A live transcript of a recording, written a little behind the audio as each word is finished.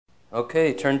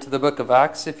Okay, turn to the book of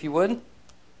Acts if you would.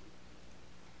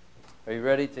 Are you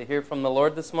ready to hear from the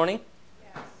Lord this morning?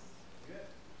 Yes.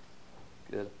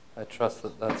 Good. I trust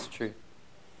that that's true.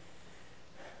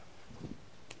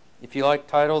 If you like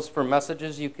titles for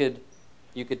messages, you could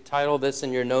title this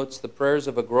in your notes, The Prayers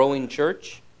of a Growing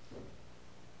Church.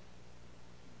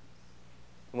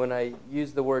 When I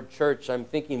use the word church, I'm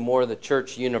thinking more of the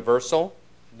church universal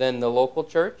than the local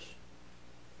church.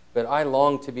 But I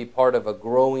long to be part of a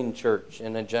growing church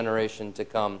in a generation to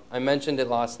come. I mentioned it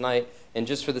last night, and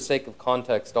just for the sake of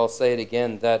context, I'll say it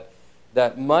again,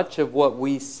 that much of what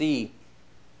we see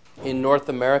in North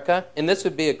America, and this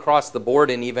would be across the board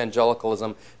in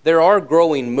evangelicalism, there are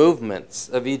growing movements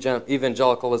of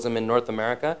evangelicalism in North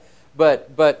America,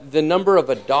 but the number of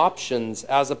adoptions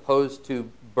as opposed to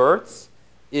births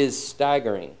is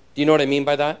staggering. Do you know what I mean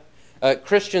by that?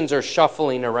 Christians are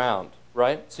shuffling around.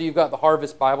 Right? So you've got the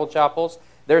Harvest Bible Chapels.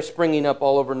 They're springing up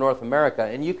all over North America.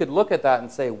 And you could look at that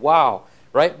and say, wow,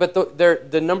 right? But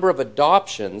the number of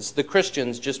adoptions, the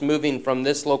Christians just moving from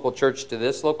this local church to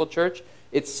this local church,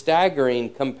 it's staggering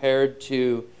compared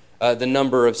to the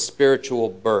number of spiritual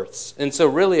births. And so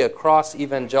really across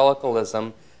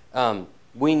evangelicalism,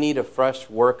 we need a fresh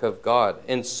work of God.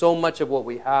 And so much of what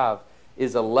we have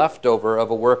is a leftover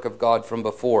of a work of God from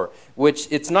before, which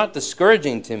it's not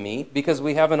discouraging to me because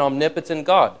we have an omnipotent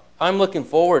God. I'm looking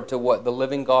forward to what the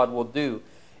living God will do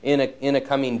in a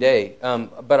coming day.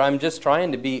 But I'm just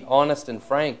trying to be honest and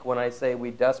frank when I say we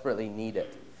desperately need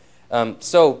it.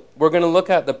 So we're going to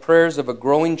look at the prayers of a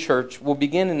growing church. We'll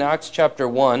begin in Acts chapter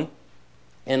 1,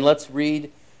 and let's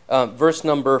read verse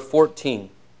number 14.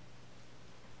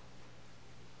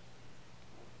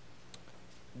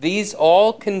 These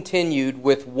all continued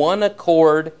with one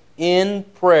accord in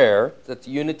prayer, that's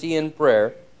unity in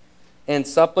prayer, and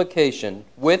supplication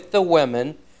with the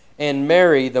women and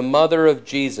Mary, the mother of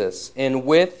Jesus, and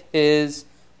with his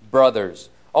brothers.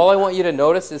 All I want you to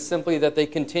notice is simply that they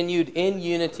continued in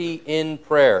unity in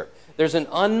prayer. There's an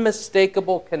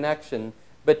unmistakable connection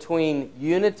between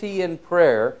unity in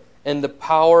prayer and the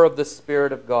power of the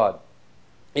Spirit of God.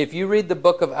 If you read the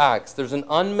book of Acts, there's an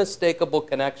unmistakable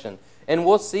connection. And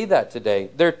we'll see that today.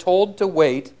 They're told to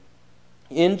wait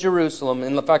in Jerusalem.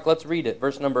 In fact, let's read it.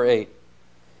 Verse number 8.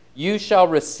 You shall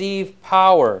receive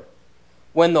power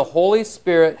when the Holy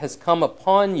Spirit has come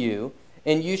upon you,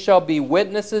 and you shall be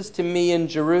witnesses to me in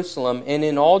Jerusalem and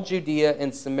in all Judea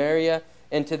and Samaria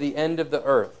and to the end of the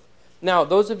earth. Now,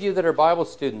 those of you that are Bible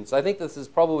students, I think this is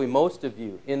probably most of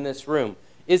you in this room.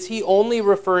 Is he only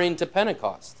referring to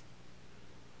Pentecost?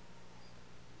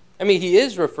 I mean, he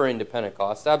is referring to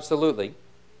Pentecost, absolutely.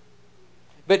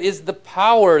 But is the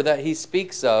power that he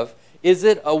speaks of, is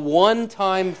it a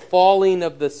one-time falling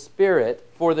of the Spirit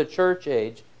for the church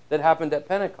age that happened at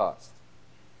Pentecost?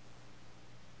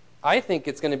 I think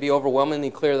it's going to be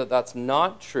overwhelmingly clear that that's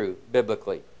not true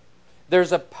biblically.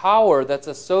 There's a power that's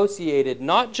associated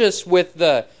not just with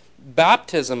the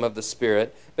baptism of the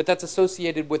Spirit, but that's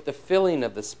associated with the filling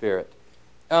of the Spirit.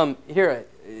 Here,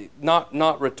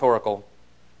 not rhetorical.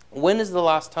 When is the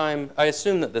last time, I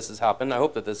assume that this has happened, I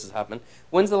hope that this has happened,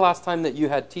 when's the last time that you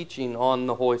had teaching on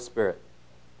the Holy Spirit?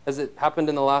 Has it happened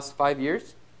in the last 5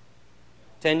 years?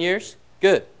 10 years?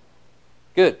 Good.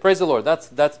 Good. Praise the Lord.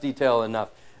 That's detail enough.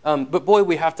 But boy,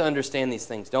 we have to understand these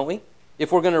things, don't we?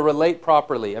 If we're going to relate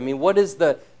properly. I mean, what is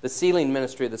the sealing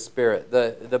ministry of the Spirit,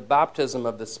 the baptism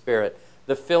of the Spirit,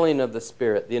 the filling of the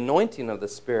Spirit, the anointing of the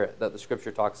Spirit that the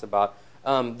Scripture talks about?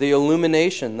 The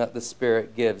illumination that the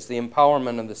Spirit gives, the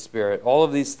empowerment of the Spirit, all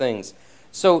of these things.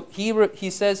 So he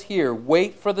says here,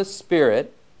 wait for the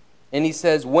Spirit, and he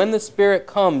says, when the Spirit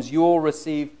comes, you will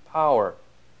receive power.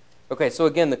 Okay, so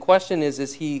again, the question is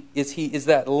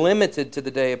that limited to the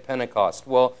day of Pentecost?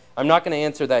 Well, I'm not going to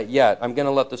answer that yet. I'm going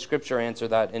to let the Scripture answer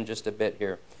that in just a bit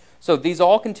here. So these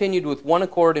all continued with one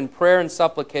accord in prayer and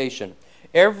supplication.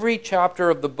 Every chapter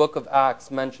of the book of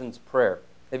Acts mentions prayer.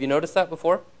 Have you noticed that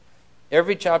before?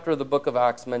 Every chapter of the book of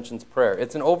Acts mentions prayer.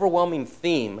 It's an overwhelming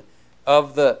theme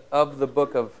of the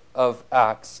book of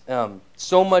Acts.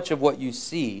 So much of what you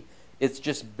see, it's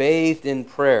just bathed in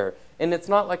prayer. And it's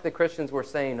not like the Christians were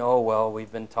saying, oh, well,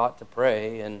 we've been taught to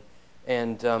pray, and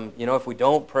if we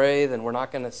don't pray, then we're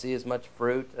not going to see as much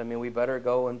fruit. I mean, we better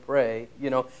go and pray.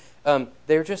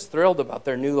 They're just thrilled about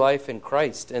their new life in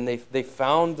Christ, and they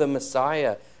found the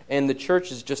Messiah, and the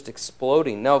church is just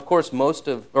exploding. Now, of course, a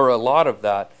lot of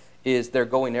that is they're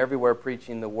going everywhere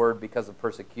preaching the word because of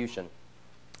persecution.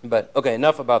 But, okay,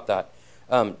 enough about that.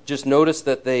 Just notice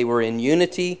that they were in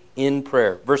unity in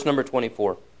prayer. Verse number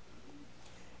 24.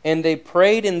 And they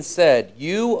prayed and said,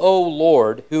 you, O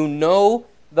Lord, who know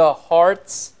the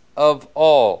hearts of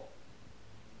all.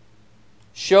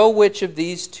 show which of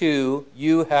these two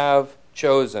you have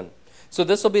chosen. So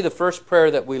this will be the first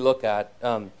prayer that we look at,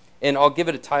 and I'll give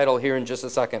it a title here in just a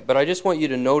second. But I just want you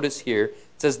to notice here, it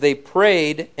says, they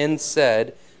prayed and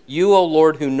said, you, O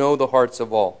Lord, who know the hearts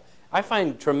of all. I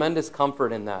find tremendous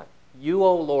comfort in that. You,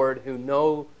 O Lord, who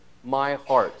know my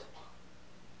heart.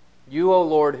 You, O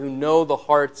Lord, who know the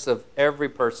hearts of every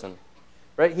person.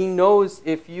 Right? He knows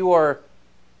if you are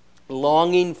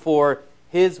longing for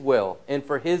His will and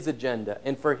for His agenda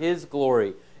and for His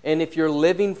glory. And if you're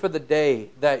living for the day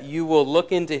that you will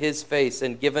look into His face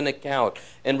and give an account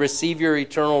and receive your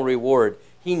eternal reward.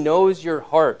 He knows your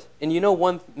heart. And you know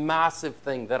one massive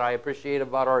thing that I appreciate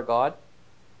about our God?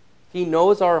 He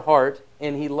knows our heart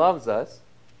and He loves us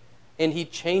and He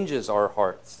changes our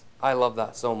hearts. I love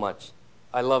that so much.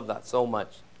 I love that so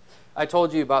much. I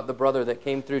told you about the brother that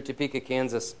came through Topeka,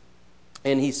 Kansas,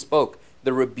 and he spoke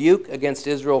the rebuke against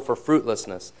Israel for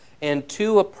fruitlessness. And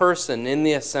to a person in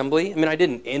the assembly, I mean, I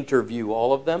didn't interview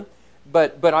all of them,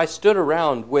 but I stood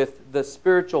around with the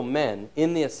spiritual men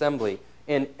in the assembly,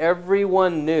 and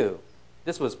everyone knew,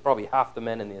 this was probably half the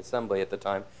men in the assembly at the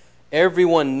time,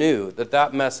 everyone knew that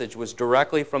that message was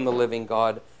directly from the living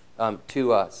God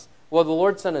to us. Well, the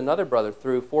Lord sent another brother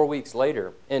through 4 weeks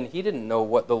later, and he didn't know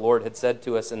what the Lord had said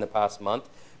to us in the past month.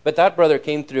 But that brother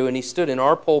came through, and he stood in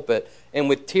our pulpit, and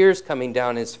with tears coming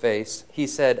down his face, he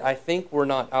said, I think we're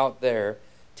not out there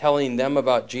telling them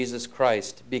about Jesus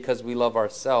Christ because we love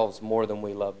ourselves more than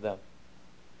we love them.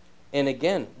 And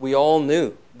again, we all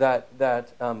knew that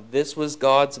this was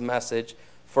God's message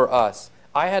for us.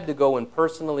 I had to go and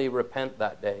personally repent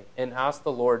that day and ask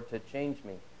the Lord to change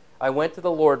me. I went to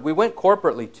the Lord. We went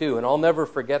corporately too, and I'll never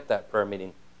forget that prayer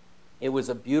meeting. It was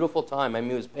a beautiful time. I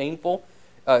mean, it was painful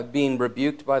being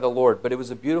rebuked by the Lord, but it was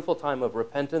a beautiful time of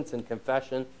repentance and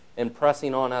confession and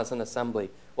pressing on as an assembly.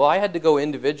 Well, I had to go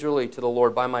individually to the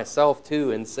Lord by myself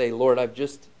too and say, Lord, I've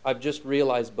just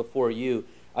realized before you,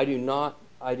 I do not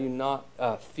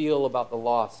feel about the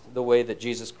lost the way that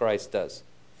Jesus Christ does.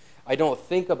 I don't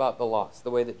think about the lost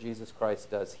the way that Jesus Christ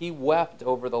does. He wept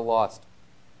over the lost.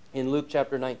 In Luke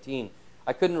chapter 19,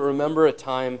 I couldn't remember a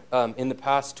time in the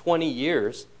past 20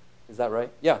 years, is that right?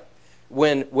 Yeah,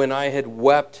 when I had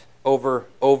wept over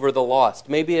the lost.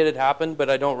 Maybe it had happened, but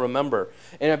I don't remember.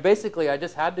 And I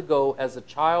just had to go as a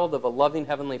child of a loving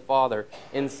Heavenly Father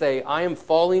and say, I am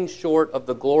falling short of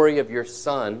the glory of your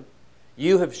Son.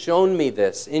 You have shown me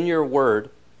this in your word.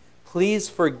 Please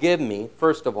forgive me,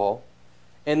 first of all.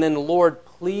 And then, Lord,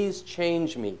 please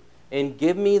change me and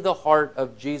give me the heart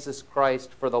of Jesus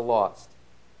Christ for the lost.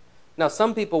 Now,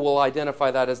 some people will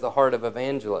identify that as the heart of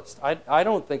evangelist. I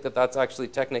don't think that that's actually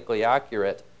technically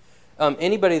accurate.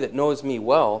 Anybody that knows me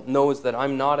well knows that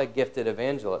I'm not a gifted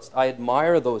evangelist. I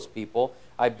admire those people.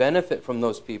 I benefit from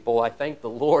those people. I thank the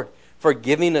Lord for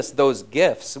giving us those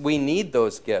gifts. We need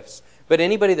those gifts. But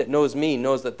anybody that knows me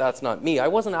knows that that's not me. I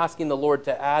wasn't asking the Lord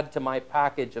to add to my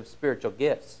package of spiritual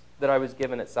gifts that I was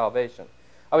given at salvation.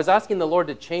 I was asking the Lord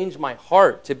to change my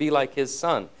heart to be like His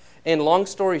Son. And long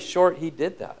story short, He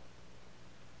did that.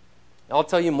 I'll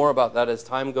tell you more about that as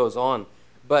time goes on.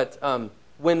 But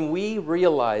when we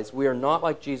realize we are not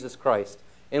like Jesus Christ,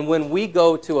 and when we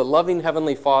go to a loving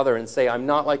Heavenly Father and say, I'm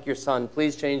not like your Son,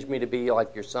 please change me to be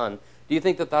like your Son, do you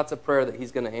think that that's a prayer that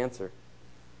He's going to answer?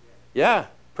 Yeah.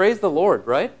 Praise the Lord,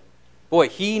 right? Boy,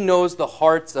 He knows the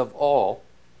hearts of all.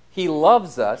 He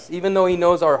loves us, even though He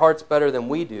knows our hearts better than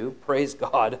we do. Praise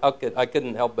God. I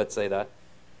couldn't help but say that.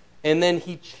 And then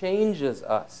He changes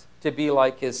us to be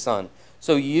like His Son.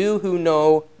 So you who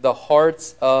know the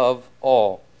hearts of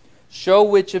all, show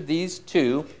which of these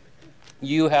two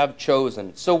you have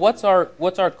chosen. So what's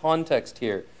our context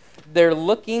here? They're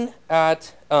looking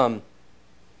at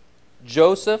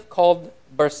Joseph, called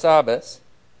Barsabbas,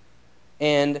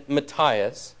 and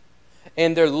Matthias,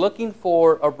 and they're looking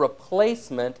for a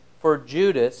replacement for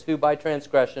Judas, who by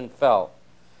transgression fell.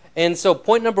 And so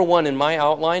point number one in my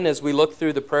outline as we look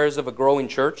through the prayers of a growing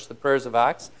church, the prayers of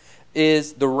Acts,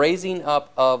 is the raising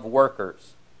up of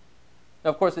workers.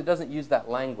 Now, of course, it doesn't use that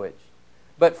language.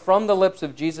 But from the lips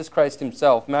of Jesus Christ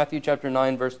Himself, Matthew chapter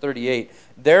 9, verse 38,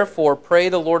 therefore pray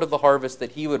the Lord of the harvest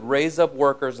that He would raise up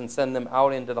workers and send them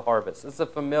out into the harvest. It's a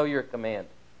familiar command,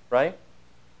 right?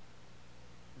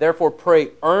 Therefore pray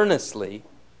earnestly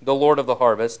the Lord of the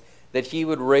harvest that He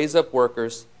would raise up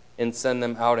workers and send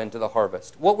them out into the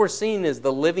harvest. What we're seeing is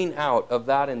the living out of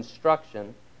that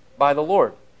instruction by the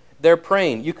Lord. They're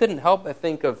praying. You couldn't help but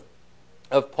think of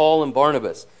Paul and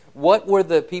Barnabas. What were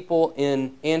the people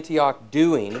in Antioch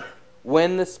doing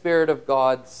when the Spirit of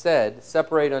God said,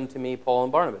 separate unto me Paul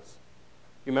and Barnabas?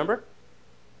 You remember?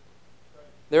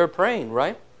 They were praying,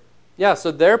 right? Yeah,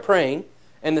 so they're praying.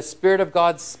 And the Spirit of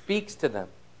God speaks to them.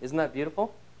 Isn't that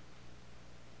beautiful?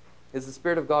 Is the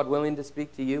Spirit of God willing to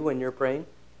speak to you when you're praying?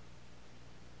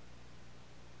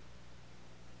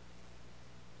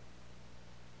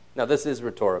 Now, this is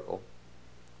rhetorical.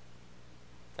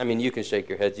 I mean, you can shake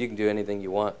your heads. You can do anything you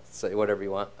want. Say whatever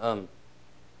you want.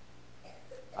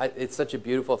 It's such a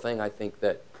beautiful thing, I think,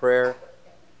 that prayer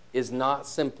is not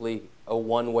simply a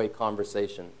one-way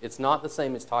conversation. It's not the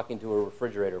same as talking to a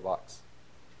refrigerator box.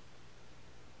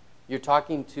 You're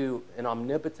talking to an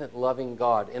omnipotent, loving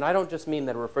God. And I don't just mean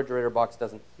that a refrigerator box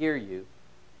doesn't hear you.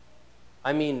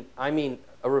 I mean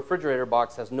a refrigerator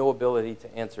box has no ability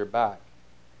to answer back.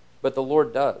 But the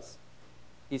Lord does.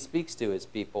 He speaks to his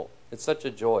people. It's such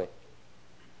a joy.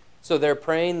 So they're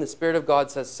praying. The Spirit of God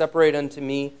says, "Separate unto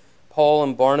me Paul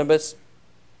and Barnabas,"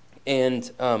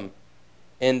 and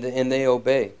they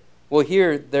obey. Well,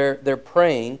 here they're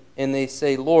praying, and they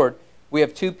say, "Lord, we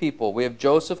have two people. We have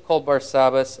Joseph called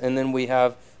Barsabbas, and then we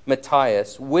have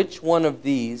Matthias. Which one of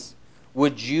these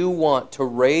would you want to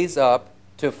raise up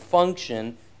to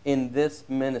function in this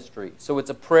ministry?" So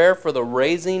it's a prayer for the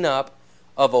raising up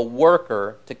of a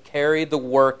worker to carry the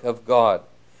work of God.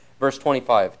 Verse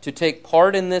 25, "To take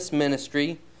part in this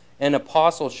ministry and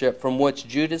apostleship from which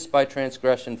Judas by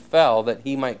transgression fell, that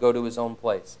he might go to his own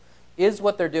place." Is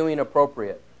what they're doing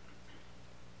appropriate?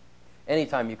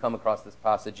 Anytime you come across this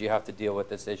passage, you have to deal with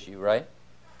this issue, right?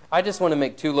 I just want to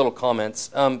make two little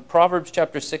comments. Proverbs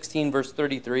chapter 16, verse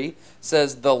 33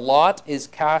 says, "The lot is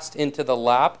cast into the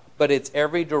lap, but its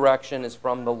every direction is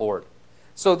from the Lord."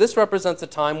 So this represents a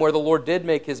time where the Lord did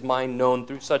make his mind known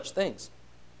through such things.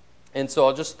 And so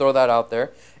I'll just throw that out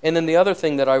there. And then the other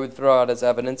thing that I would throw out as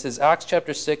evidence is Acts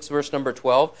chapter 6, verse number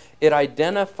 12. It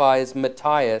identifies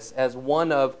Matthias as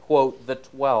one of, quote, the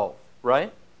 12,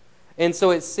 right? And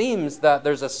so it seems that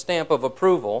there's a stamp of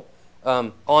approval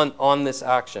on this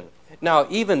action. Now,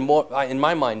 even more, in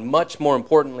my mind, much more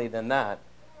importantly than that,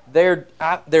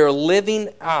 they're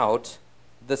living out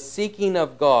the seeking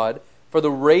of God for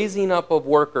the raising up of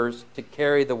workers to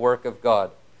carry the work of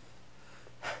God.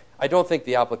 I don't think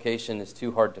the application is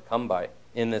too hard to come by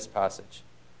in this passage.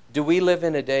 Do we live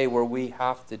in a day where we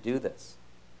have to do this?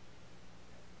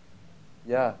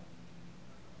 Yeah.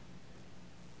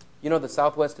 You know, the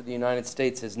southwest of the United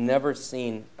States has never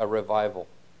seen a revival.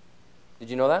 Did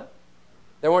you know that?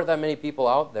 There weren't that many people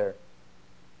out there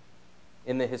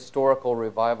in the historical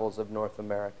revivals of North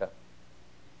America.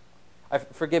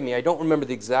 Forgive me, I don't remember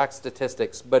the exact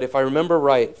statistics, but if I remember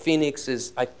right, Phoenix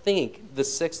is, I think, the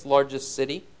 6th largest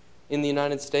city in the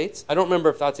United States. I don't remember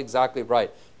if that's exactly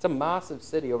right. It's a massive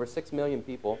city, over 6 million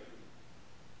people.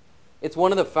 It's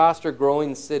one of the faster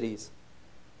growing cities.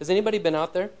 Has anybody been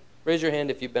out there? Raise your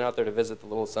hand if you've been out there to visit the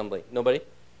little assembly. Nobody?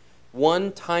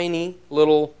 One tiny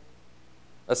little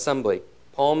assembly.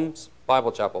 Palms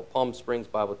Bible Chapel. Palm Springs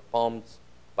Palms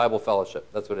Bible Fellowship.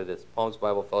 That's what it is. Palms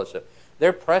Bible Fellowship.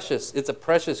 They're precious. It's a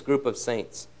precious group of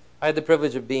saints. I had the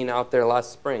privilege of being out there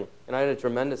last spring, and I had a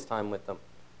tremendous time with them.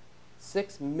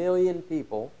 6 million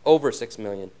people, over 6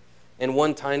 million, in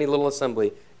one tiny little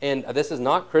assembly. And this is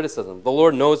not criticism. The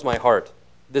Lord knows my heart.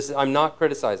 I'm not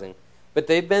criticizing. But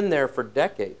they've been there for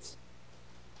decades.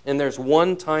 And there's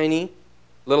one tiny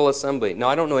little assembly. Now,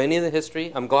 I don't know any of the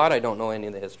history. I'm glad I don't know any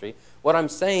of the history. What I'm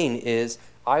saying is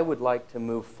I would like to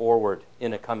move forward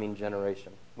in a coming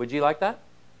generation. Would you like that?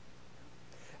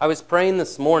 I was praying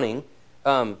this morning.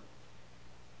 For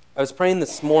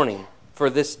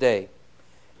this day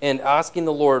and asking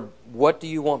the Lord, what do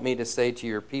you want me to say to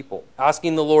your people?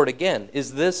 Asking the Lord again,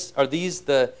 are these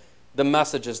the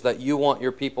messages that you want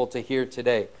your people to hear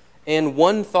today? And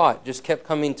one thought just kept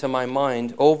coming to my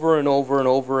mind over and over and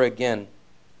over again.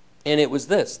 And it was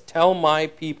this: tell my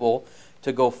people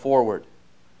to go forward.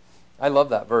 I love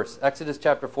that verse. Exodus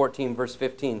chapter 14, verse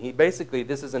 15. He basically,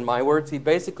 this is in my words, he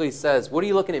basically says, what are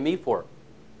you looking at me for?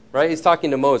 Right? He's talking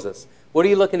to Moses. What are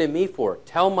you looking at me for?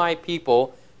 Tell my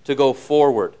people to go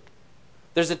forward.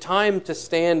 There's a time to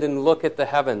stand and look at the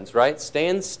heavens, right?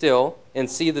 Stand still and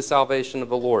see the salvation of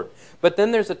the Lord. But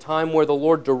then there's a time where the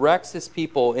Lord directs his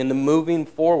people in the moving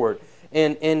forward.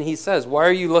 And he says, why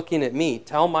are you looking at me?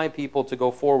 Tell my people to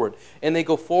go forward. And they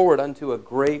go forward unto a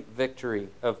great victory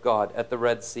of God at the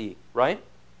Red Sea, right?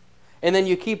 And then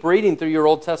you keep reading through your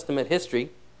Old Testament history,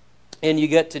 and you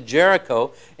get to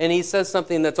Jericho, and he says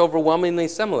something that's overwhelmingly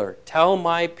similar. Tell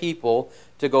my people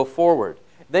to go forward.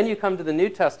 Then you come to the New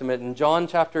Testament in John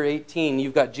chapter 18.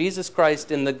 You've got Jesus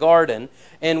Christ in the garden.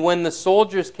 And when the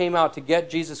soldiers came out to get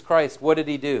Jesus Christ, what did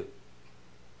he do?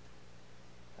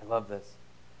 I love this.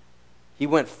 He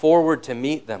went forward to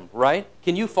meet them, right?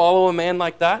 Can you follow a man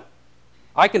like that?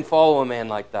 I can follow a man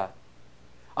like that.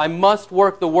 I must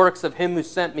work the works of him who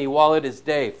sent me while it is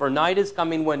day, for night is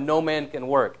coming when no man can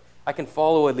work. I can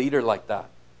follow a leader like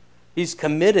that. He's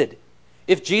committed.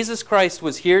 If Jesus Christ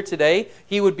was here today,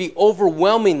 he would be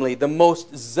overwhelmingly the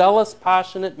most zealous,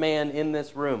 passionate man in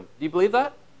this room. Do you believe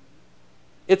that?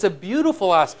 It's a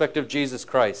beautiful aspect of Jesus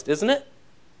Christ, isn't it?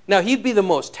 Now, he'd be the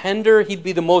most tender. He'd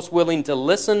be the most willing to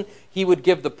listen. He would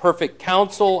give the perfect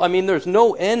counsel. I mean, there's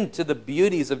no end to the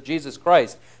beauties of Jesus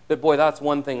Christ. But boy, that's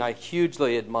one thing I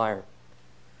hugely admire.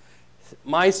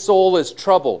 My soul is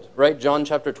troubled, right? John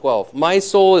chapter 12. My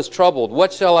soul is troubled.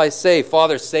 What shall I say?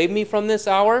 Father, save me from this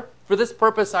hour? For this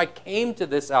purpose I came to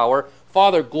this hour.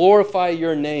 Father, glorify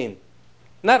your name.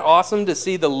 Isn't that awesome to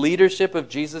see the leadership of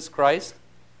Jesus Christ?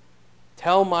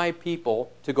 Tell my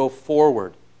people to go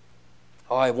forward.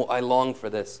 Oh, I long for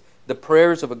this. The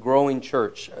prayers of a growing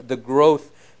church, the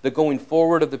growth, the going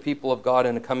forward of the people of God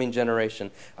in a coming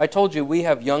generation. I told you we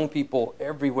have young people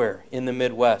everywhere in the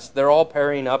Midwest. They're all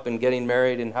pairing up and getting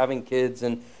married and having kids,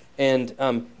 and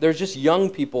there's just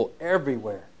young people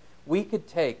everywhere. We could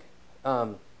take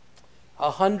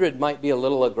 100 might be a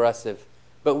little aggressive,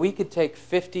 but we could take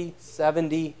 50,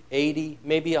 70, 80,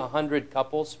 maybe 100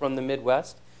 couples from the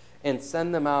Midwest and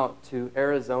send them out to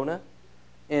Arizona.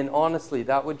 And honestly,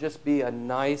 that would just be a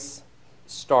nice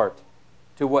start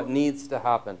to what needs to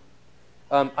happen.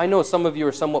 I know some of you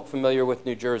are somewhat familiar with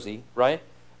New Jersey, right?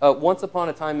 Once upon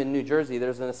a time in New Jersey,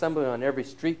 there's an assembly on every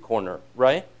street corner,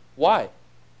 right? Why?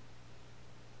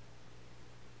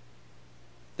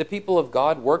 The people of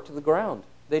God worked the ground.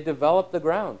 They developed the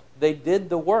ground. They did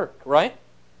the work, right?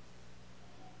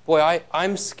 Boy,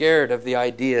 I'm scared of the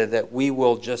idea that we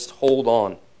will just hold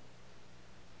on.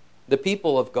 The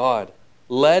people of God,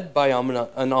 led by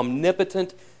an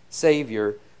omnipotent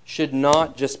Savior, should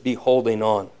not just be holding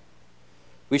on.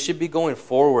 We should be going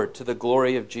forward to the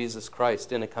glory of Jesus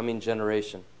Christ in a coming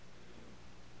generation.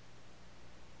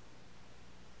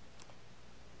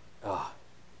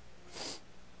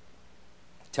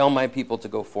 Tell my people to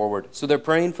go forward. So they're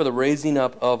praying for the raising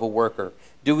up of a worker.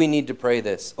 Do we need to pray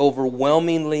this?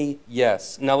 Overwhelmingly,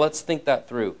 yes. Now let's think that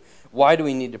through. Why do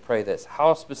we need to pray this?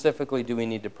 How specifically do we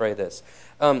need to pray this?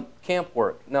 Camp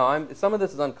work. Now, some of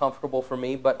this is uncomfortable for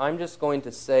me, but I'm just going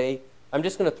to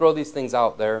throw these things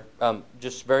out there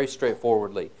just very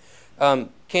straightforwardly.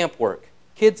 Camp work.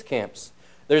 Kids camps.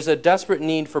 There's a desperate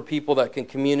need for people that can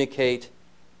communicate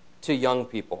to young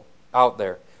people out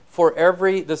there.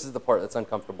 This is the part that's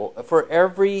uncomfortable. For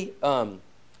every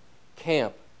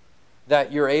camp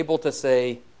that you're able to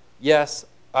say, yes,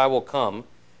 I will come,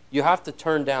 you have to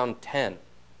turn down 10.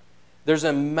 There's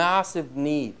a massive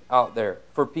need out there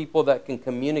for people that can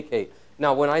communicate.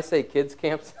 Now, when I say kids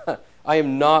camps, I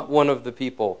am not one of the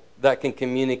people that can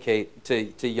communicate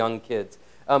to young kids.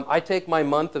 I take my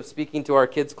month of speaking to our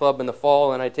kids club in the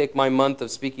fall, and I take my month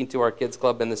of speaking to our kids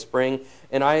club in the spring,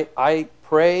 and I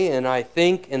pray and I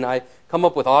think and I come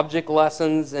up with object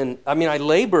lessons, and I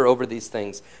labor over these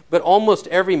things. But almost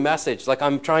every message, like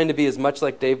I'm trying to be as much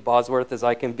like Dave Bosworth as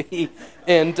I can be,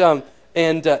 and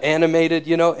animated,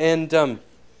 and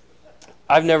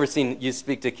I've never seen you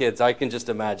speak to kids. I can just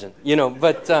imagine,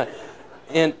 but.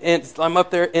 And I'm up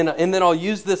there, and then I'll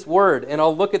use this word, and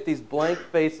I'll look at these blank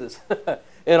faces,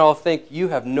 and I'll think, you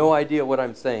have no idea what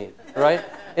I'm saying, right?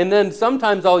 And then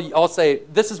sometimes I'll say,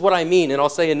 this is what I mean, and I'll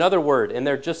say another word, and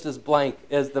they're just as blank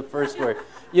as the first word.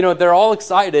 They're all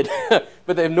excited,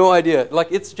 but they have no idea. Like,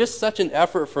 it's just such an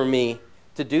effort for me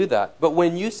to do that. But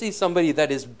when you see somebody that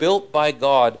is built by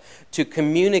God to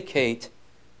communicate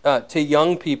to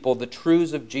young people the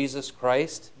truths of Jesus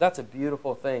Christ, that's a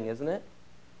beautiful thing, isn't it?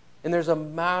 And there's a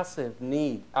massive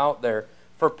need out there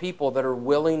for people that are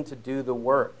willing to do the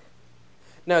work.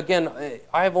 Now, again,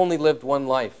 I have only lived one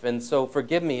life, and so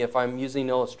forgive me if I'm using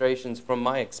illustrations from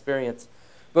my experience.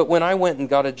 But when I went and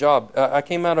got a job, I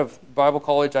came out of Bible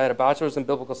college. I had a bachelor's in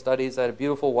biblical studies. I had a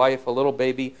beautiful wife, a little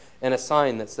baby, and a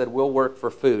sign that said, "We'll work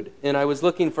for food." And I was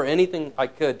looking for anything I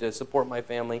could to support my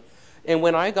family. And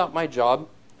when I got my job,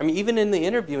 even in the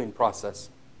interviewing process,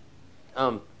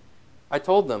 I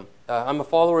told them, I'm a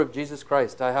follower of Jesus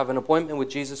Christ. I have an appointment with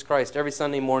Jesus Christ every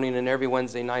Sunday morning and every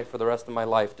Wednesday night for the rest of my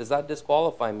life. Does that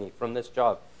disqualify me from this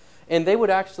job? And they would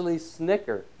actually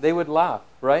snicker. They would laugh,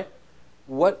 right?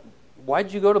 Why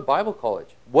did you go to Bible college?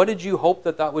 What did you hope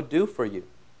that would do for you,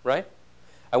 right?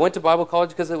 I went to Bible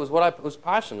college because it was what I was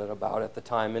passionate about at the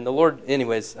time. And the Lord,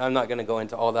 anyways, I'm not going to go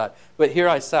into all that. But here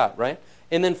I sat, right?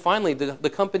 And then finally, the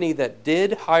company that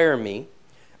did hire me,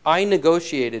 I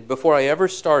negotiated before I ever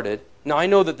started. Now, I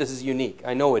know that this is unique.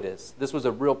 I know it is. This was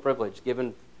a real privilege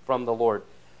given from the Lord.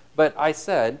 But I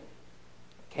said,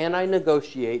 can I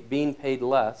negotiate being paid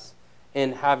less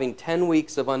and having 10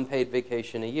 weeks of unpaid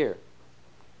vacation a year.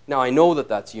 Now, I know that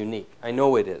that's unique. I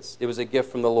know it is. It was a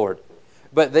gift from the Lord.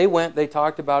 But they went, they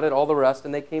talked about it, all the rest,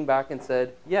 and they came back and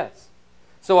said, yes.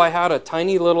 So I had a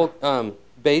tiny little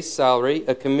base salary,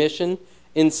 a commission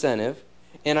incentive,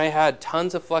 and I had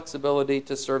tons of flexibility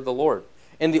to serve the Lord.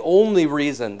 And the only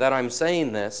reason that I'm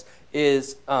saying this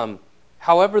is,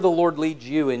 however the Lord leads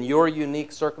you in your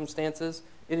unique circumstances,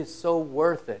 it is so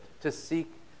worth it to seek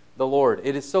the Lord.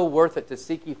 It is so worth it to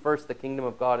seek ye first the kingdom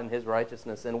of God and his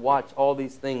righteousness, and watch all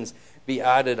these things be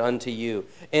added unto you.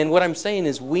 And what I'm saying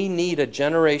is, we need a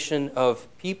generation of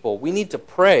people. We need to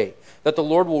pray that the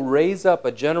Lord will raise up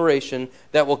a generation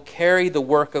that will carry the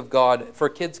work of God for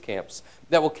kids camps,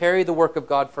 that will carry the work of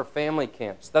God for family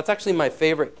camps. That's actually my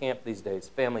favorite camp these days,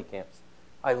 family camps.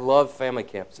 I love family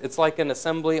camps. It's like an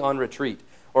assembly on retreat,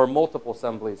 or multiple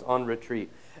assemblies on retreat.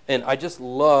 And I just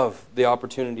love the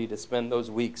opportunity to spend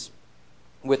those weeks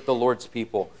with the Lord's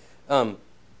people.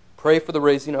 Pray for the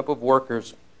raising up of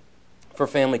workers for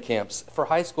family camps, for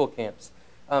high school camps.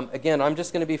 Again, I'm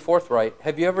just going to be forthright.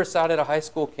 Have you ever sat at a high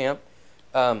school camp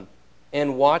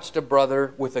and watched a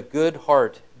brother with a good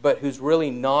heart, but who's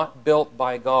really not built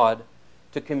by God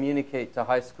to communicate to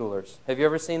high schoolers? Have you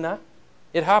ever seen that?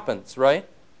 It happens, right?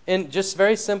 And just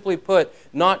very simply put,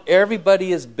 not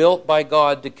everybody is built by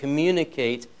God to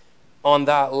communicate on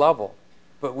that level.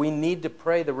 But we need to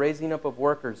pray the raising up of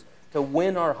workers to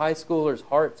win our high schoolers'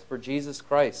 hearts for Jesus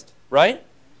Christ. Right?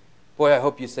 Boy, I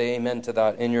hope you say amen to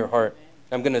that in your heart.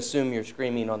 I'm going to assume you're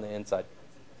screaming on the inside.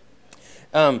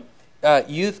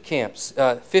 Youth camps,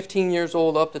 15 years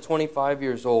old up to 25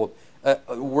 years old.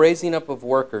 Raising up of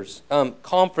workers.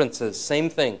 Conferences, same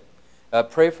thing.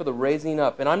 Pray for the raising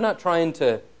up. And I'm not trying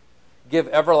to give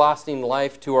everlasting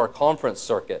life to our conference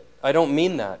circuit. I don't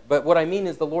mean that. But what I mean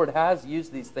is the Lord has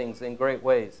used these things in great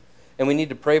ways. And we need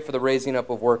to pray for the raising up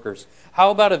of workers.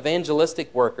 How about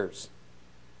evangelistic workers?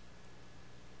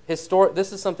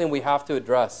 This is something we have to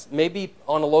address. Maybe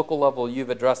on a local level you've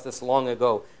addressed this long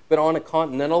ago. But on a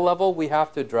continental level, we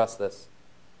have to address this.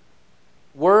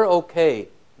 We're okay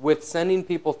with sending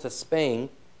people to Spain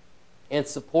and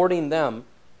supporting them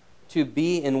to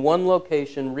be in one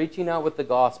location, reaching out with the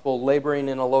gospel, laboring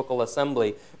in a local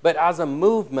assembly. But as a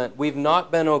movement, we've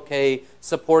not been okay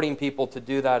supporting people to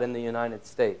do that in the United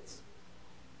States.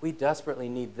 We desperately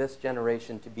need this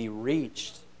generation to be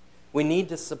reached. We need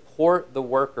to support the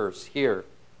workers here.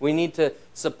 We need to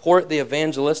support the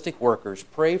evangelistic workers.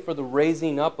 Pray for the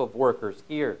raising up of workers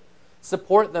here.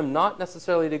 Support them not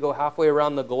necessarily to go halfway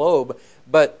around the globe,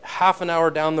 but half an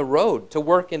hour down the road to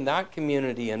work in that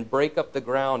community and break up the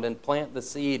ground and plant the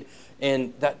seed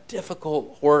and that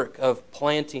difficult work of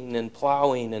planting and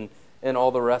plowing and all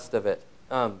the rest of it.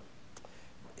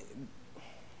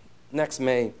 Next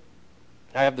May,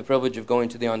 I have the privilege of going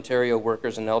to the Ontario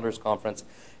Workers and Elders Conference,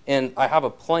 and I have a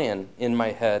plan in my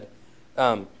head.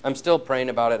 I'm still praying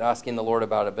about it, asking the Lord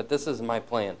about it, but this is my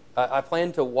plan. I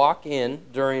plan to walk in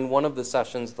during one of the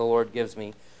sessions the Lord gives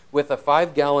me with a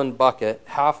 5-gallon bucket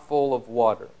half full of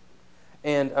water.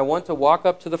 And I want to walk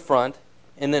up to the front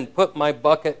and then put my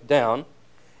bucket down,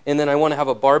 and then I want to have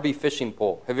a Barbie fishing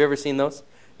pole. Have you ever seen those?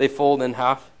 They fold in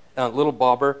half, a little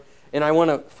bobber. And I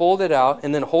want to fold it out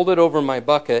and then hold it over my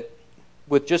bucket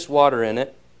with just water in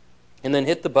it, and then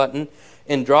hit the button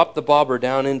and drop the bobber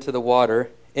down into the water,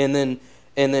 and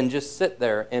then just sit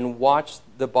there and watch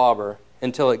the bobber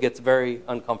until it gets very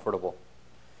uncomfortable.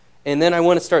 And then I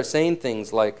want to start saying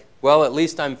things like, well, at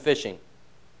least I'm fishing.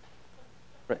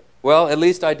 Right. Well, at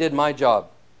least I did my job.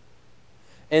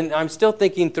 And I'm still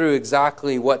thinking through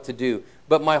exactly what to do.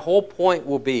 But my whole point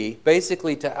will be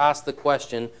basically to ask the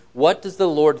question, what does the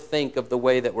Lord think of the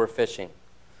way that we're fishing?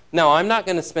 Now, I'm not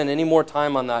going to spend any more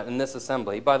time on that in this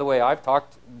assembly. By the way, I've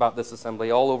talked about this assembly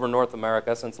all over North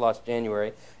America since last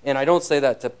January, and I don't say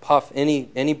that to puff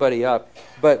anybody up.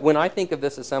 But when I think of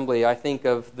this assembly, I think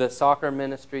of the soccer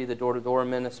ministry, the door-to-door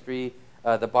ministry,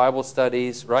 the Bible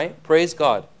studies, right? Praise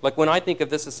God. Like when I think of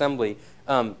this assembly,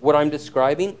 what I'm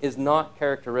describing is not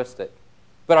characteristic.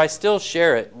 But I still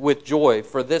share it with joy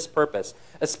for this purpose,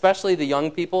 especially the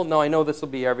young people. No, I know this will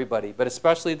be everybody, but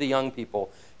especially the young people.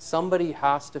 Somebody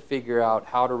has to figure out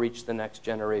how to reach the next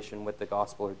generation with the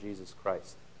gospel of Jesus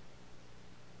Christ.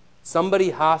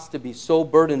 Somebody has to be so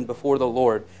burdened before the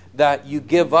Lord that you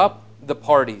give up the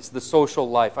parties, the social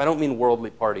life. I don't mean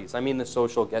worldly parties. I mean the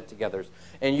social get-togethers.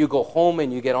 And you go home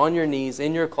and you get on your knees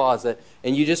in your closet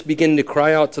and you just begin to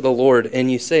cry out to the Lord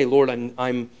and you say, Lord,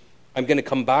 I'm going to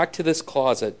come back to this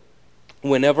closet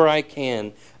whenever I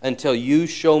can until you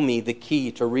show me the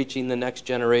key to reaching the next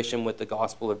generation with the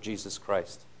gospel of Jesus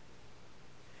Christ.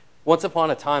 Once upon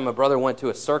a time, a brother went to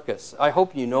a circus. I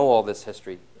hope you know all this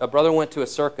history. A brother went to a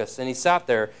circus, and he sat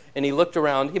there, and he looked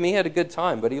around. I mean, he had a good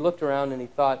time, but he looked around, and he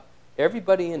thought,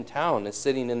 everybody in town is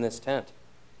sitting in this tent.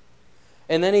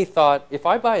 And then he thought, if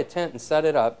I buy a tent and set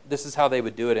it up, this is how they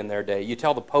would do it in their day. You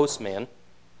tell the postman,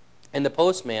 and the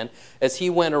postman, as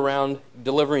he went around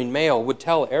delivering mail, would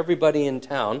tell everybody in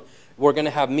town, we're going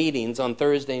to have meetings on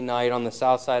Thursday night on the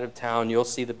south side of town. You'll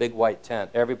see the big white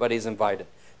tent. Everybody's invited.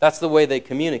 That's the way they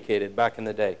communicated back in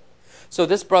the day. So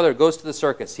this brother goes to the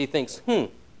circus. He thinks,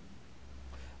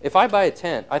 if I buy a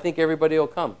tent, I think everybody will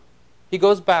come. He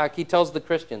goes back. He tells the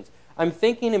Christians, I'm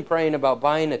thinking and praying about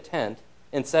buying a tent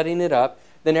and setting it up.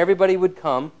 Then everybody would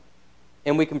come,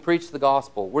 and we can preach the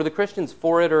gospel. Were the Christians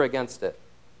for it or against it?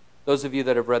 Those of you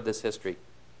that have read this history.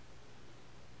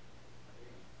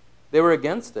 They were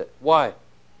against it. Why?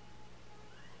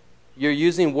 You're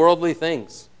using worldly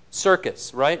things.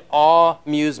 Circus, right?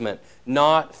 Amusement,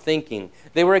 not thinking.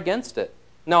 They were against it.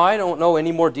 Now, I don't know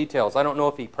any more details. I don't know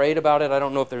if he prayed about it. I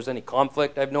don't know if there's any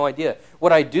conflict. I have no idea.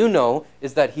 What I do know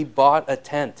is that he bought a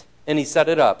tent, and he set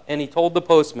it up, and he told the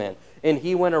postman, and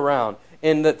he went around.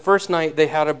 And the first night, they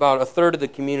had about a third of the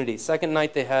community. Second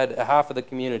night, they had a half of the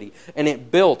community. And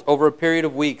it built over a period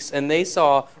of weeks, and they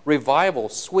saw revival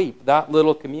sweep that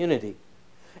little community.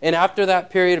 And after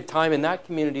that period of time in that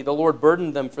community, the Lord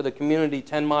burdened them for the community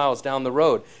 10 miles down the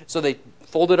road. So they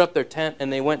folded up their tent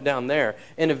and they went down there.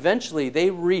 And eventually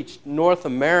they reached North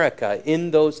America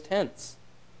in those tents.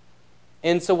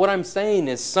 And so what I'm saying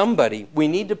is we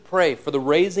need to pray for the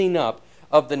raising up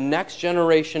of the next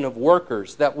generation of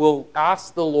workers that will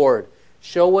ask the Lord,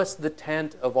 show us the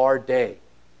tent of our day.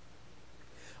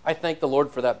 I thank the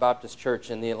Lord for that Baptist church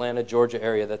in the Atlanta, Georgia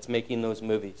area that's making those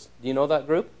movies. Do you know that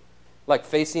group? Like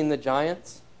Facing the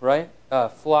Giants, right?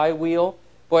 Flywheel.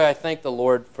 Boy, I thank the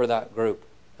Lord for that group.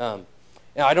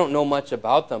 I don't know much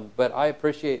about them, but I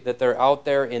appreciate that they're out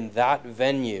there in that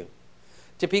venue.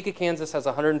 Topeka, Kansas has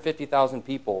 150,000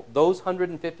 people. Those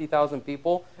 150,000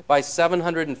 people buy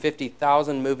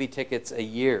 750,000 movie tickets a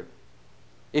year.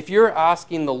 If you're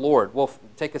asking the Lord, well,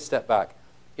 take a step back.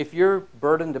 If you're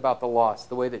burdened about the lost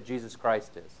the way that Jesus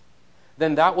Christ is,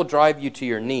 then that will drive you to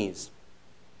your knees.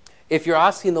 If you're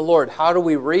asking the Lord, how do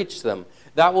we reach them?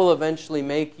 That will eventually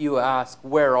make you ask,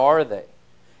 where are they?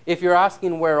 If you're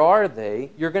asking, where are they,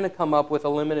 you're going to come up with a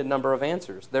limited number of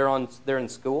answers. They're in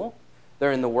school.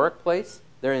 They're in the workplace.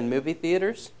 They're in movie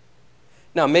theaters.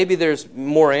 Now, maybe there's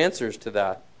more answers to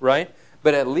that, right?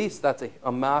 But at least that's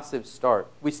a massive start.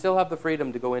 We still have the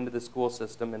freedom to go into the school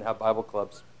system and have Bible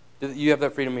clubs. You have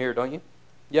that freedom here, don't you?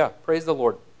 Yeah, praise the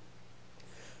Lord.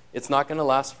 It's not going to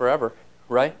last forever,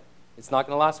 right? It's not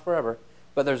going to last forever,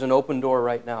 but there's an open door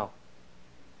right now.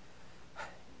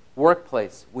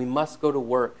 Workplace. We must go to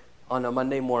work on a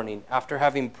Monday morning. After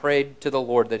having prayed to the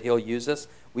Lord that He'll use us,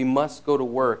 we must go to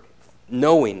work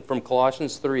knowing from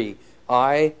Colossians 3,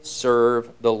 I serve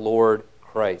the Lord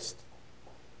Christ.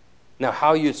 Now,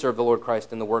 how you serve the Lord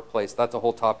Christ in the workplace, that's a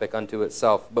whole topic unto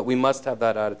itself, but we must have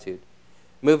that attitude.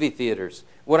 Movie theaters.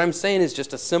 What I'm saying is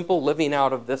just a simple living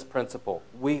out of this principle.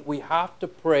 We have to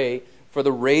pray for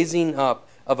the raising up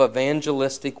of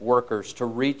evangelistic workers to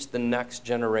reach the next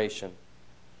generation.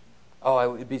 Oh,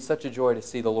 it would be such a joy to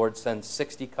see the Lord send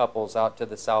 60 couples out to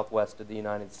the southwest of the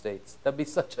United States. That'd be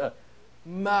such a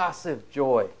massive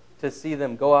joy to see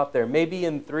them go out there, maybe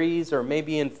in 3s or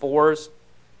maybe in 4s,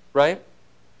 right?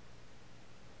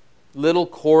 Little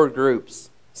core groups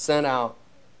sent out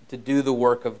to do the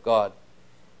work of God.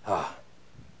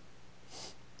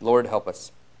 Lord, help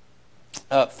us.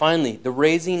 Finally, the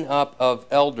raising up of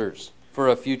elders for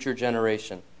a future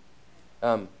generation.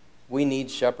 We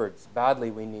need shepherds.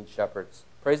 Badly, we need shepherds.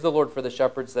 Praise the Lord for the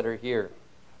shepherds that are here.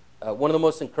 One of the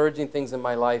most encouraging things in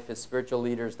my life is spiritual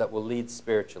leaders that will lead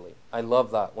spiritually. I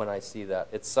love that when I see that.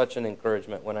 It's such an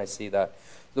encouragement when I see that.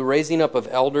 The raising up of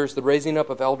elders, the raising up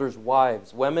of elders'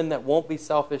 wives, women that won't be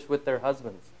selfish with their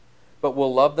husbands, but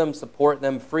will love them, support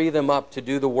them, free them up to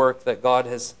do the work that God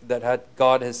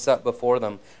has set before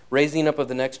them. Raising up of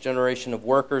the next generation of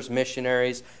workers,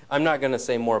 missionaries. I'm not going to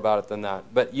say more about it than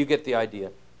that, but you get the idea.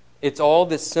 It's all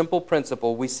this simple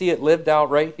principle. We see it lived out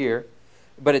right here,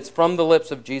 but it's from the lips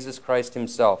of Jesus Christ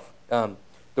Himself. The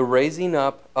raising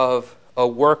up of a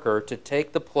worker to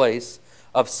take the place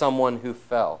of someone who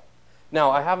fell. Now,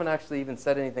 I haven't actually even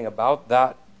said anything about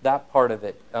that part of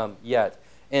it yet.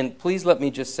 And please let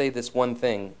me just say this one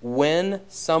thing. When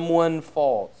someone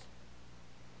falls,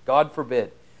 God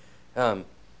forbid,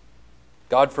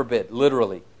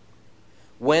 literally,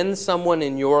 when someone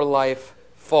in your life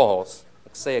falls,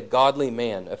 let's say a godly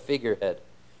man, a figurehead,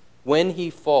 when he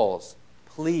falls,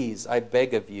 please, I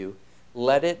beg of you,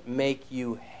 let it make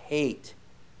you hate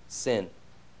sin.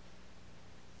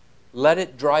 Let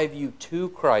it drive you to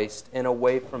Christ and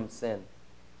away from sin.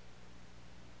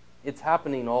 It's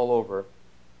happening all over.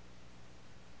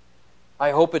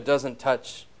 I hope it doesn't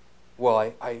touch,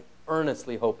 I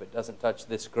earnestly hope it doesn't touch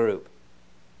this group.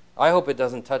 I hope it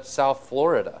doesn't touch South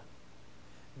Florida.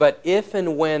 But if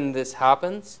and when this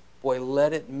happens,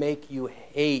 let it make you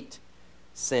hate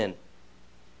sin.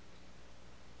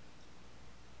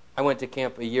 I went to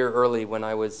camp a year early when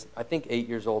I was, I think, 8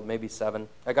 years old, maybe 7.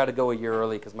 I got to go a year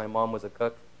early because my mom was a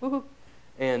cook. Woo-hoo.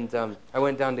 And I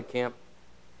went down to camp,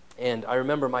 and I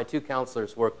remember my 2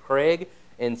 counselors were Craig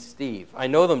and Steve. I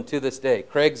know them to this day.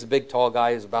 Craig's a big, tall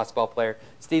guy who's a basketball player.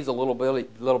 Steve's a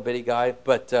little bitty guy,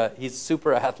 but he's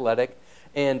super athletic.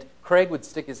 And Craig would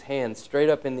stick his hand straight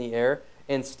up in the air,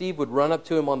 and Steve would run up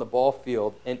to him on the ball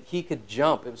field, and he could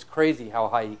jump. It was crazy how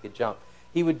high he could jump.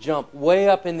 He would jump way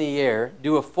up in the air,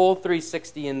 do a full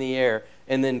 360 in the air,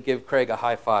 and then give Craig a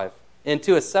high five. And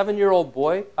to a 7-year-old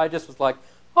boy, I just was like,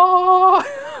 oh!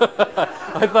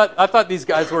 I thought these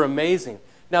guys were amazing.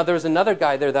 Now, there was another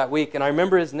guy there that week, and I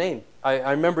remember his name.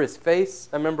 I remember his face.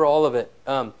 I remember all of it.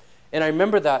 And I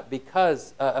remember that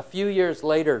because a few years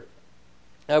later,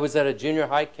 I was at a junior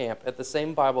high camp, at the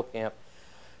same Bible camp,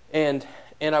 and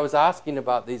I was asking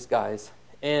about these guys.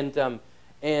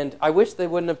 And I wish they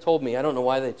wouldn't have told me. I don't know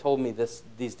why they told me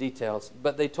these details,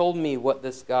 but they told me what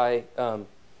this guy,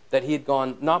 that he had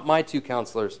gone, not my 2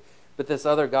 counselors, but this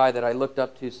other guy that I looked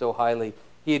up to so highly,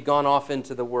 he had gone off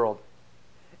into the world.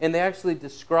 And they actually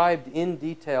described in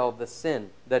detail the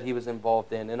sin that he was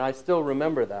involved in, and I still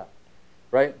remember that,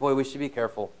 right? Boy, we should be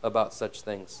careful about such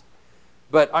things.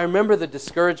 But I remember the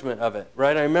discouragement of it,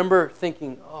 right? I remember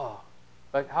thinking,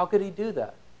 how could he do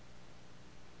that?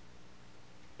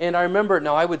 And I remember,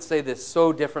 now I would say this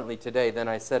so differently today than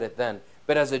I said it then,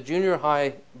 but as a junior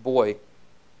high boy,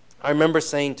 I remember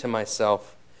saying to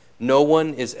myself, no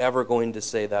one is ever going to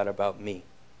say that about me.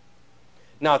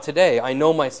 Now today, I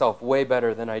know myself way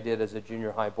better than I did as a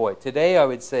junior high boy. Today I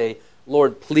would say,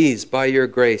 Lord, please, by your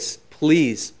grace,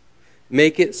 please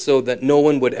make it so that no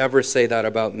one would ever say that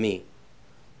about me.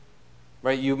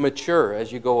 Right? You mature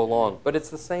as you go along, but it's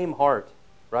the same heart,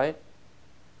 right?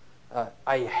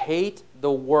 I hate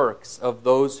the works of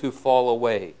those who fall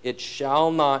away. It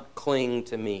shall not cling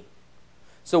to me.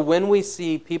 So when we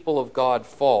see people of God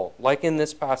fall, like in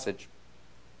this passage,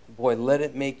 let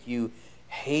it make you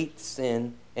hate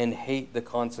sin and hate the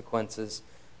consequences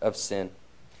of sin.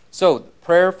 So,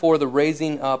 prayer for the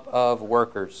raising up of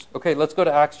workers. Okay, let's go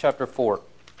to Acts chapter 4.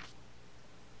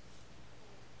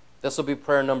 This will be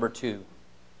prayer number 2.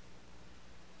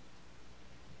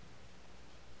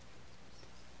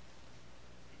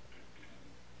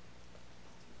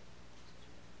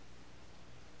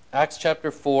 Acts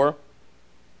chapter 4,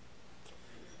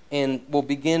 and we'll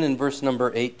begin in verse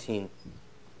number 18.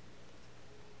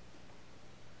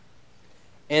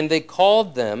 And they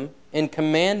called them and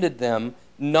commanded them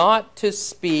not to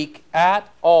speak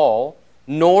at all,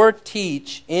 nor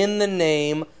teach in the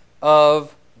name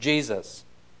of Jesus.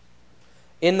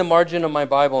 In the margin of my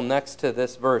Bible next to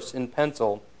this verse in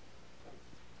pencil,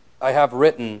 I have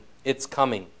written, it's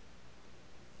coming.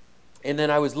 And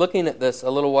then I was looking at this a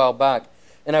little while back,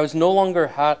 and I was no longer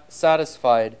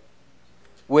satisfied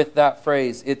with that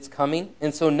phrase, it's coming.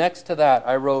 And so next to that,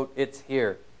 I wrote, it's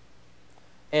here.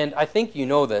 And I think you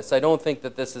know this. I don't think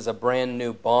that this is a brand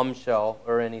new bombshell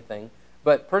or anything.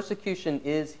 But persecution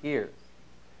is here.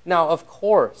 Now, of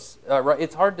course,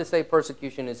 it's hard to say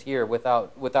persecution is here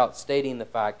without stating the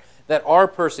fact that our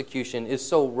persecution is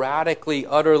so radically,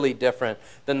 utterly different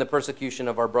than the persecution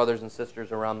of our brothers and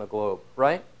sisters around the globe,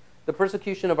 right? The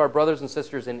persecution of our brothers and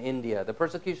sisters in India, the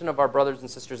persecution of our brothers and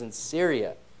sisters in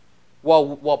Syria.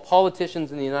 While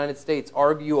politicians in the United States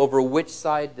argue over which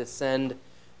side to send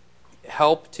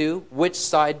help to, which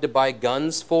side to buy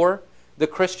guns for, the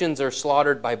Christians are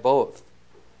slaughtered by both.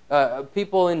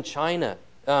 People in China,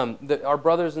 our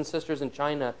brothers and sisters in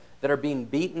China that are being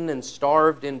beaten and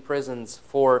starved in prisons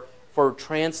for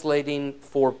translating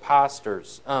for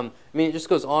pastors. It just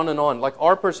goes on and on. Like,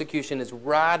 our persecution is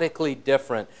radically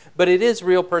different, but it is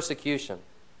real persecution.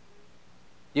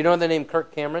 You know the name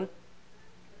Kirk Cameron?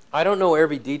 I don't know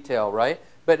every detail, right?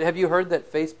 But have you heard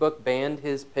that Facebook banned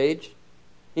his page?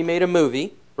 He made a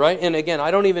movie, right? And again, I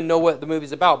don't even know what the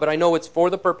movie's about, but I know it's for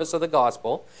the purpose of the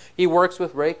gospel. He works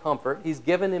with Ray Comfort. He's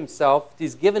given himself,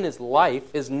 he's given his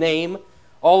life, his name,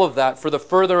 all of that for the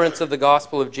furtherance of the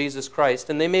gospel of Jesus Christ.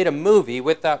 And they made a movie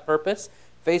with that purpose.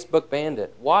 Facebook banned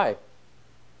it. Why?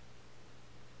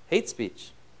 Hate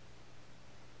speech.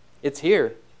 It's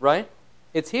here, right?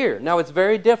 It's here. Now, it's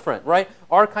very different, right?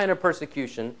 Our kind of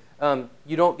persecution,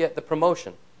 you don't get the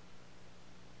promotion.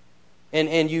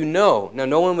 And you know, now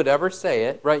no one would ever say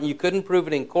it, right? You couldn't prove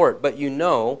it in court, but you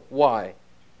know why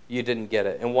you didn't get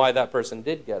it and why that person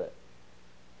did get it.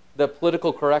 The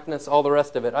political correctness, all the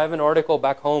rest of it. I have an article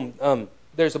back home.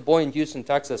 There's a boy in Houston,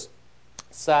 Texas,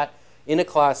 sat in a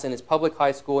class in his public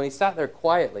high school, and he sat there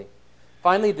quietly.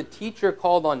 Finally, the teacher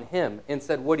called on him and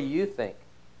said, "What do you think?"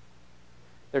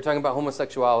 They're talking about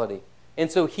homosexuality.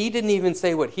 And so he didn't even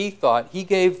say what he thought. He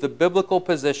gave the biblical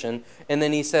position, and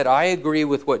then he said, "I agree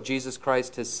with what Jesus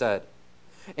Christ has said."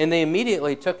 And they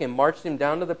immediately took him, marched him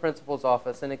down to the principal's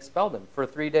office, and expelled him for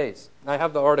 3 days. I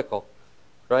have the article,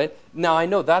 right? Now, I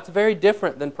know that's very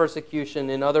different than persecution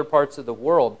in other parts of the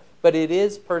world, but it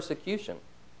is persecution.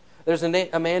 There's a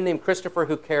man named Christopher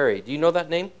Huckeri. Do you know that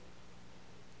name?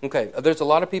 Okay, there's a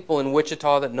lot of people in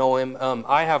Wichita that know him.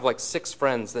 I have like 6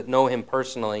 friends that know him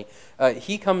personally.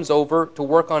 He comes over to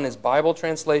work on his Bible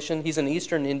translation. He's an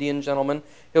Eastern Indian gentleman.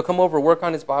 He'll come over, work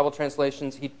on his Bible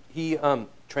translations.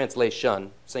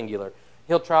 Translation, singular.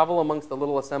 He'll travel amongst the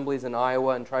little assemblies in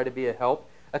Iowa and try to be a help.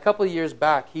 A couple of years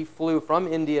back, he flew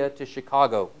from India to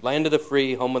Chicago, land of the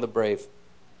free, home of the brave.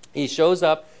 He shows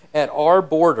up at our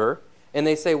border, and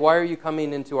they say, "Why are you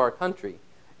coming into our country?"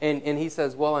 And he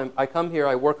says, "Well, I come here,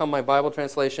 I work on my Bible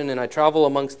translation, and I travel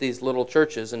amongst these little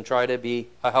churches and try to be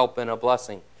a help and a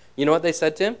blessing." You know what they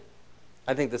said to him?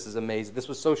 I think this is amazing. This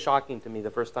was so shocking to me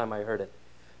the first time I heard it.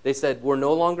 They said, "We're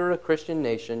no longer a Christian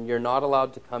nation. You're not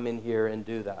allowed to come in here and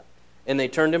do that." And they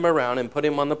turned him around and put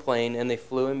him on the plane, and they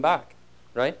flew him back,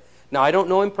 right? Now, I don't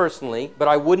know him personally, but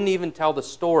I wouldn't even tell the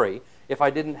story if I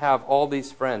didn't have all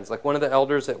these friends. Like one of the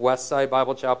elders at Westside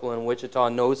Bible Chapel in Wichita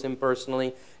knows him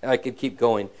personally, and I could keep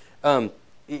going.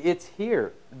 It's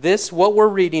here. What we're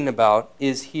reading about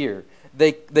is here.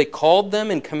 They called them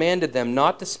and commanded them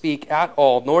not to speak at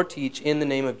all, nor teach in the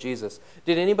name of Jesus.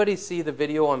 Did anybody see the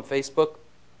video on Facebook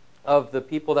of the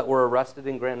people that were arrested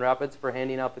in Grand Rapids for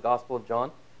handing out the Gospel of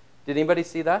John? Did anybody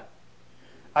see that?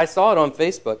 I saw it on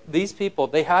Facebook. These people,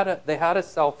 they had a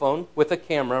cell phone with a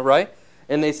camera, right?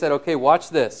 And they said, "Okay, watch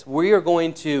this. We are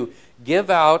going to give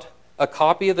out a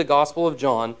copy of the Gospel of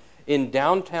John in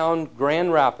downtown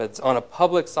Grand Rapids on a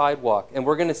public sidewalk, and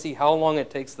we're going to see how long it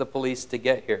takes the police to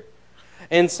get here."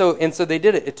 And so they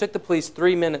did it. It took the police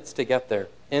 3 minutes to get there,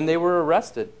 and they were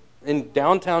arrested in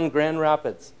downtown Grand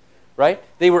Rapids, right?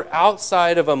 They were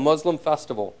outside of a Muslim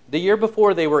festival. The year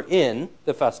before they were in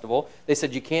the festival, they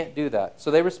said, "You can't do that."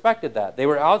 So they respected that. They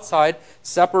were outside,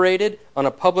 separated on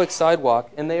a public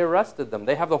sidewalk, and they arrested them.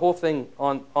 They have the whole thing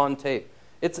on tape.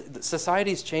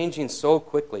 Society's changing so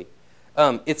quickly.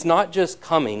 It's not just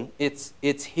coming,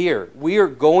 it's here. We are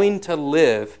going to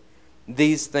live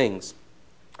these things.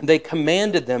 They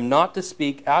commanded them not to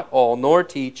speak at all, nor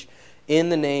teach in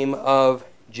the name of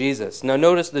Jesus. Now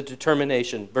notice the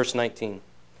determination, verse 19.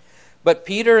 "But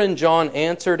Peter and John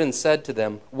answered and said to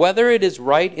them, 'Whether it is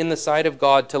right in the sight of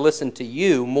God to listen to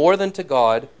you more than to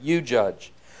God, you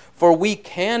judge. For we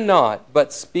cannot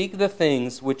but speak the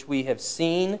things which we have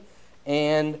seen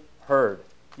and heard.'"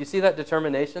 You see that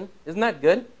determination? Isn't that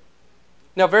good?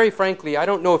 Now, very frankly, I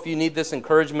don't know if you need this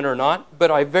encouragement or not, but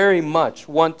I very much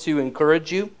want to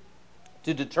encourage you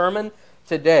to determine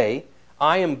today,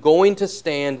 I am going to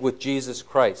stand with Jesus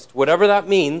Christ. Whatever that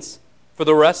means for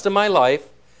the rest of my life,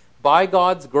 by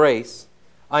God's grace,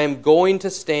 I am going to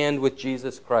stand with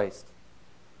Jesus Christ.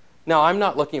 Now, I'm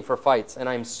not looking for fights, and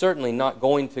I'm certainly not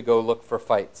going to go look for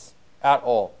fights at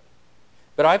all.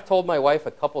 But I've told my wife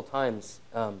a couple times,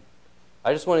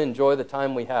 I just want to enjoy the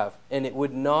time we have. And it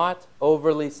would not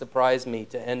overly surprise me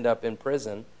to end up in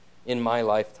prison in my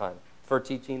lifetime for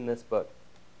teaching this book.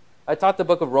 I taught the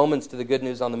book of Romans to the Good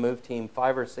News on the Move team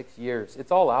 5 or 6 years.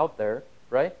 It's all out there,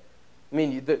 right? I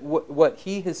mean, what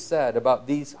he has said about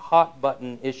these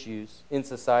hot-button issues in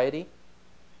society,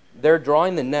 they're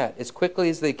drawing the net as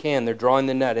quickly as they can. They're drawing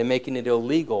the net and making it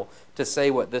illegal to say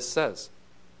what this says.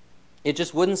 It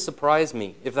just wouldn't surprise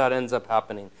me if that ends up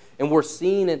happening. And we're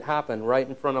seeing it happen right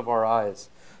in front of our eyes.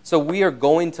 So we are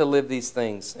going to live these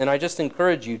things. And I just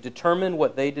encourage you, determine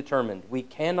what they determined. We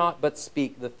cannot but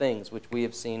speak the things which we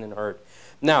have seen and heard.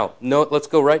 Now, let's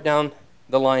go right down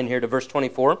the line here to verse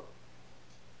 24.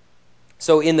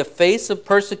 So in the face of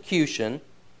persecution,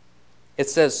 it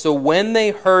says, "So when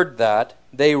they heard that,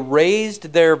 they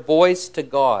raised their voice to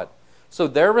God." So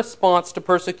their response to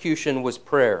persecution was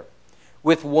prayer.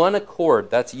 "With one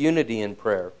accord," that's unity in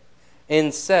prayer,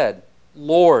 "and said,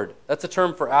 'Lord,'" that's a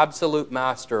term for absolute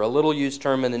master, a little used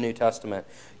term in the New Testament,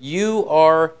 "you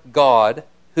are God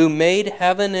who made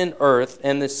heaven and earth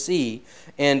and the sea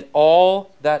and all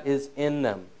that is in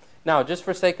them." Now, just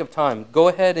for sake of time, go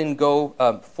ahead and go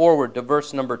forward to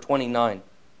verse number 29.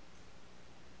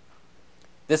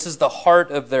 This is the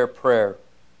heart of their prayer.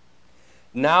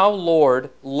 Now,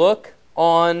 Lord, look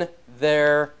on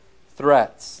their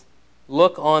threats.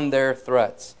 Look on their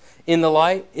threats. In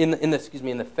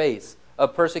the face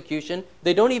of persecution,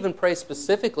 they don't even pray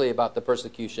specifically about the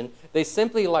persecution. They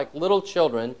simply, like little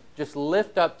children, just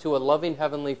lift up to a loving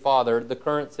Heavenly Father the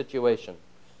current situation.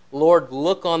 Lord,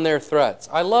 look on their threats.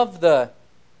 I love the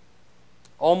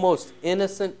almost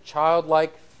innocent,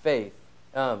 childlike faith.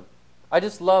 I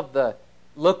just love the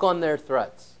look on their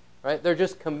threats. Right? They're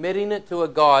just committing it to a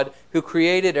God who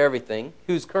created everything,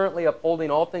 who's currently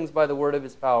upholding all things by the word of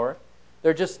his power.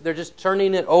 They're just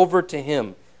turning it over to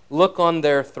him. Look on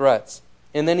their threats.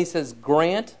 And then he says,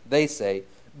 they say,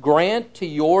 grant to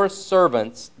your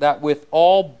servants that with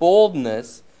all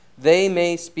boldness they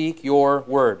may speak your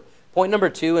word. Point number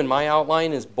 2 in my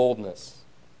outline is boldness.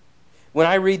 When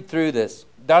I read through this,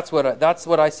 that's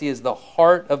what I see as the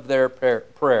heart of their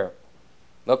prayer.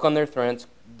 Look on their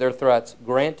threats,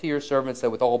 grant to your servants that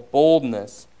with all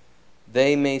boldness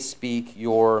they may speak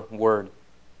your word.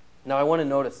 Now I want to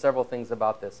notice several things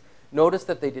about this. Notice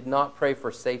that they did not pray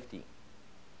for safety.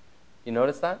 You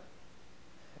notice that?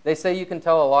 They say you can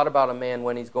tell a lot about a man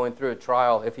when he's going through a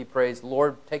trial if he prays,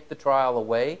 Lord, take the trial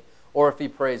away, or if he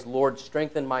prays, Lord,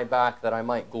 strengthen my back that I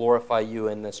might glorify you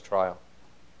in this trial.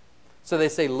 So they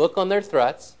say, look on their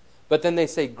threats, but then they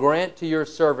say, grant to your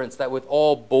servants that with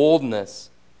all boldness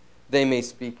they may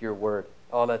speak your word.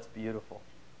 Oh, that's beautiful.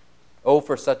 Oh,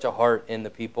 for such a heart in the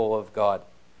people of God.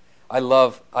 I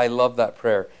love that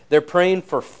prayer. They're praying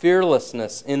for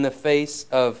fearlessness in the face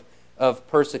of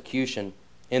persecution,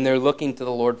 and they're looking to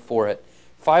the Lord for it.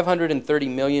 530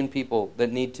 million people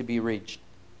that need to be reached.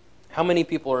 How many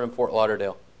people are in Fort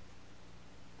Lauderdale?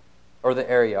 Or the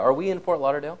area? Are we in Fort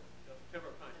Lauderdale?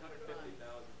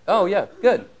 150,000. Oh, yeah.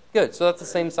 Good. So that's the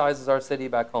same size as our city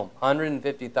back home.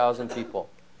 150,000 people.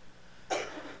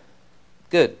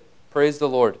 Good. Praise the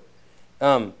Lord.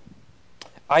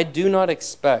 I do not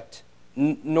expect,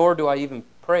 nor do I even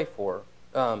pray for,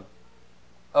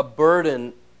 a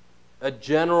burden, a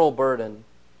general burden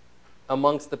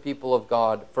amongst the people of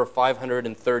God for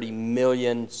 530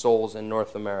 million souls in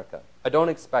North America. I don't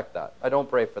expect that. I don't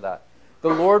pray for that.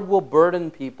 The Lord will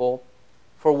burden people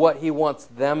for what he wants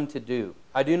them to do.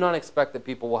 I do not expect that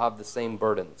people will have the same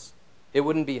burdens. It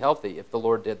wouldn't be healthy if the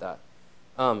Lord did that.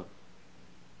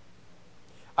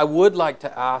 I would like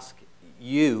to ask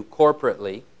you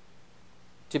corporately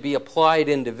to be applied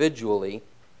individually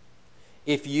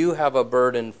if you have a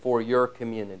burden for your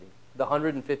community, the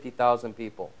 150,000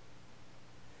 people.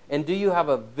 And do you have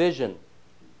a vision?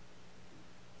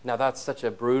 Now that's such a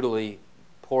brutally,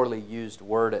 poorly used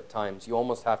word at times. You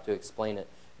almost have to explain it.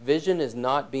 Vision is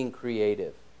not being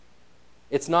creative.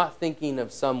 It's not thinking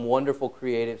of some wonderful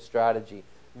creative strategy.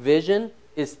 Vision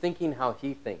is thinking how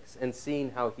he thinks and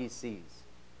seeing how he sees.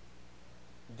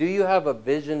 Do you have a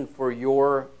vision for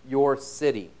your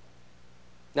city?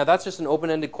 Now that's just an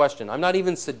open-ended question. I'm not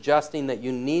even suggesting that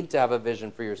you need to have a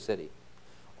vision for your city.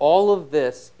 All of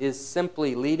this is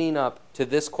simply leading up to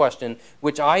this question,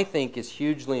 which I think is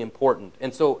hugely important.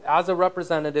 And so as a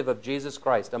representative of Jesus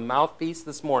Christ, a mouthpiece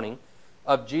this morning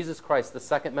of Jesus Christ, the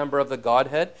second member of the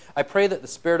Godhead, I pray that the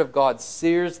Spirit of God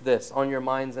sears this on your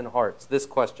minds and hearts, this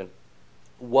question.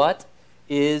 What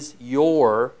is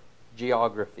your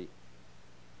geography?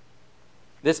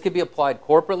 This could be applied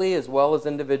corporately as well as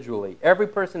individually. Every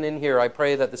person in here, I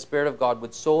pray that the Spirit of God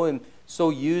would so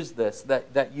use this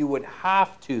that you would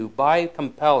have to, by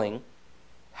compelling,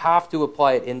 have to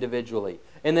apply it individually.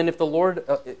 And then if the Lord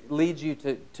leads you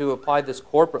to apply this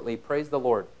corporately, praise the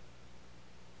Lord.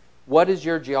 What is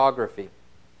your geography?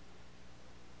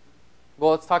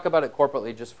 Well, let's talk about it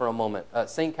corporately just for a moment.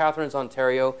 St. Catharines,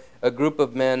 Ontario, a group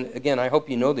of men, again, I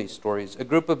hope you know these stories, a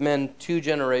group of men 2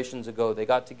 generations ago, they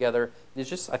got together. I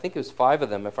think it was 5 of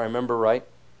them, if I remember right.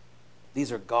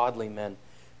 These are godly men.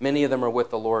 Many of them are with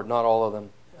the Lord, not all of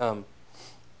them.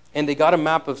 And they got a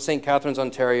map of St. Catharines,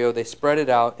 Ontario, they spread it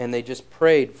out, and they just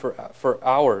prayed for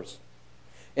hours.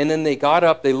 And then they got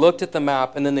up, they looked at the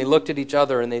map, and then they looked at each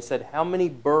other, and they said, how many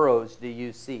boroughs do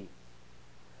you see?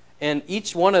 And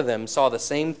each one of them saw the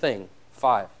same thing,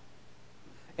 5.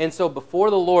 And so before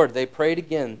the Lord, they prayed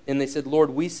again, and they said, Lord,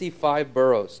 we see 5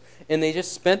 boroughs. And they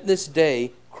just spent this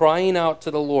day crying out to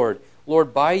the Lord,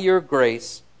 Lord, by your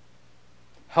grace,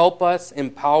 help us,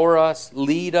 empower us,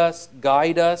 lead us,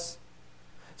 guide us,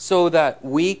 so that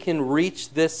we can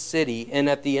reach this city, and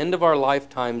at the end of our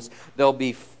lifetimes, there'll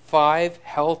be 5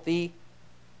 healthy,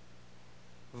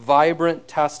 vibrant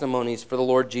testimonies for the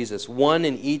Lord Jesus, 1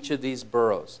 in each of these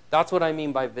boroughs. That's what I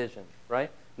mean by vision, right?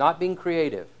 Not being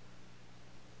creative.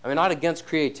 I'm not against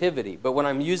creativity, but when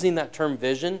I'm using that term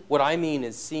vision, what I mean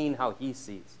is seeing how he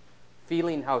sees,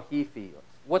 feeling how he feels.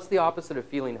 What's the opposite of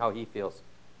feeling how he feels?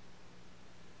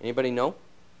 Anybody know?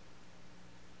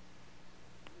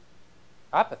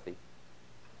 Apathy.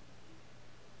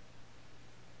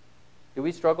 Do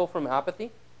we struggle from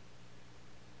apathy?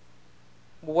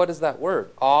 Well, what is that word?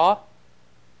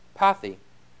 Apathy.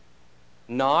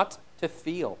 Not to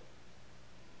feel.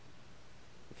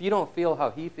 If you don't feel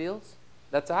how he feels,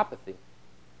 that's apathy.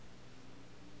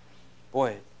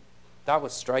 Boy, that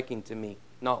was striking to me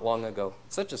not long ago.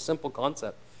 It's such a simple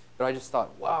concept, but I just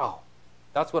thought, wow,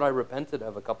 that's what I repented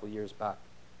of a couple years back.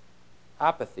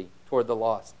 Apathy toward the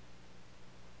lost.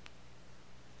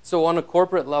 So on a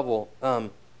corporate level,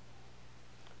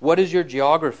 what is your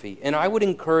geography? And I would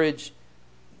encourage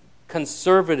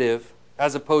conservative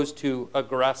as opposed to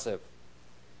aggressive.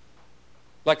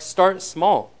 Like, start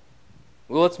small.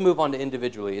 Well, let's move on to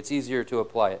individually. It's easier to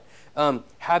apply it.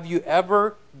 Have you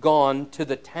ever gone to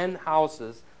the 10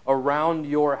 houses around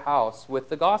your house with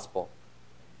the gospel?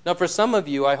 Now, for some of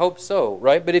you, I hope so,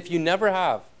 right? But if you never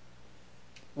have,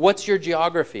 what's your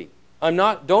geography?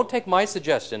 Don't take my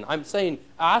suggestion. I'm saying,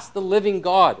 ask the living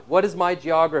God, what is my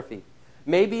geography?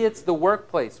 Maybe it's the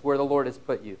workplace where the Lord has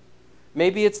put you.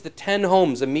 Maybe it's the 10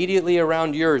 homes immediately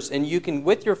around yours, and you can,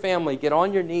 with your family, get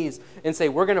on your knees and say,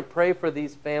 we're going to pray for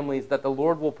these families that the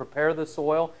Lord will prepare the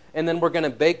soil, and then we're going to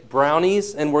bake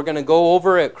brownies, and we're going to go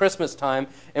over at Christmas time,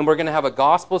 and we're going to have a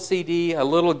gospel CD, a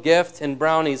little gift, and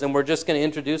brownies, and we're just going to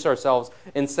introduce ourselves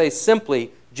and say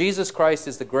simply, Jesus Christ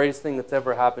is the greatest thing that's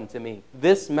ever happened to me.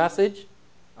 This message,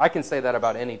 I can say that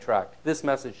about any tract. This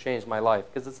message changed my life,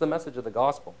 because it's the message of the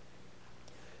gospel.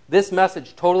 This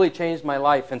message totally changed my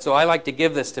life, and so I like to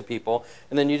give this to people.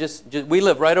 And then we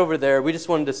live right over there. We just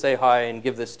wanted to say hi and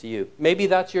give this to you. Maybe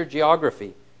that's your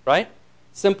geography, right?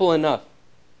 Simple enough.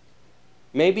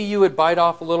 Maybe you would bite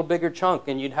off a little bigger chunk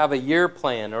and you'd have a year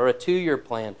plan or a 2-year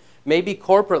plan. Maybe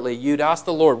corporately you'd ask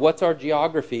the Lord, what's our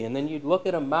geography? And then you'd look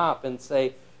at a map and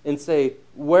say,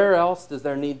 where else does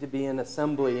there need to be an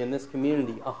assembly in this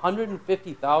community?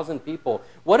 150,000 people.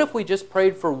 What if we just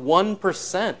prayed for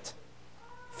 1%?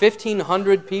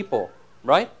 1,500 people,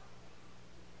 right?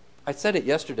 I said it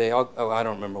yesterday. I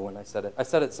don't remember when I said it. I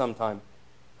said it sometime.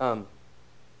 I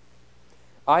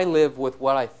live with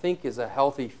what I think is a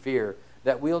healthy fear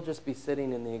that we'll just be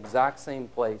sitting in the exact same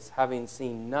place, having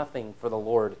seen nothing for the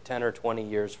Lord 10 or 20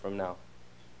 years from now.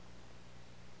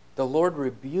 The Lord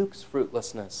rebukes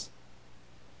fruitlessness.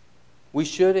 We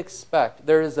should expect,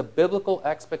 there is a biblical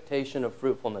expectation of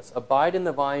fruitfulness. Abide in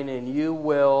the vine and you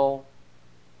will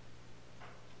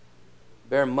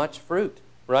bear much fruit,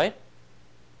 right?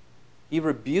 He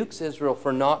rebukes Israel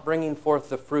for not bringing forth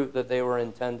the fruit that they were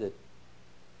intended.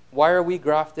 Why are we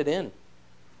grafted in?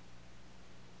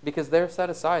 Because they're set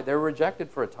aside. They're rejected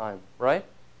for a time, right?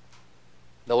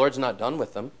 The Lord's not done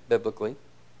with them, biblically.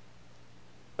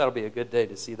 That'll be a good day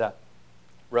to see that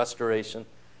restoration.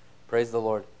 Praise the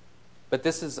Lord. But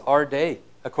this is our day,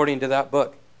 according to that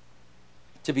book,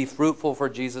 to be fruitful for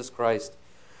Jesus Christ.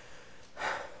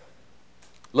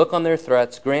 Look on their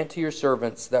threats, grant to your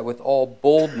servants that with all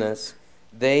boldness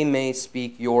they may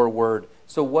speak your word.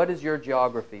 So what is your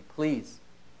geography? Please,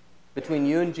 between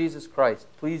you and Jesus Christ,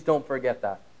 please don't forget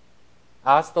that.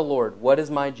 Ask the Lord, what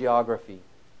is my geography?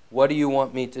 What do you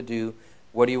want me to do?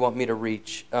 What do you want me to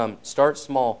reach? Start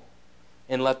small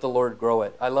and let the Lord grow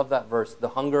it. I love that verse. The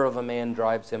hunger of a man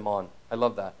drives him on. I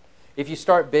love that. If you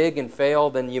start big and fail,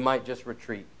 then you might just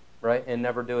retreat, right? And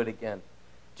never do it again.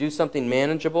 Do something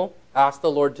manageable. Ask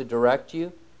the Lord to direct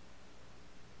you.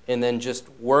 And then just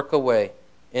work away.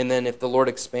 And then if the Lord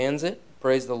expands it,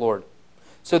 praise the Lord.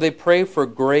 So they pray for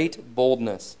great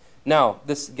boldness. Now,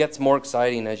 this gets more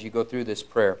exciting as you go through this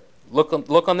prayer. Look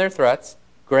on their threats.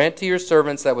 Grant to your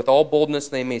servants that with all boldness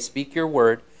they may speak your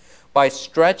word by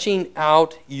stretching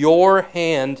out your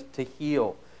hand to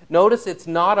heal. Notice it's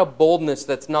not a boldness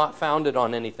that's not founded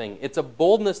on anything. It's a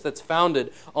boldness that's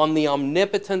founded on the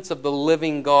omnipotence of the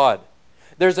living God.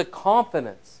 There's a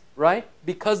confidence, right?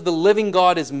 Because the living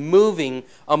God is moving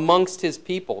amongst his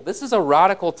people. This is a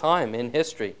radical time in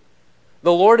history.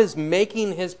 The Lord is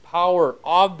making his power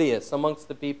obvious amongst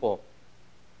the people.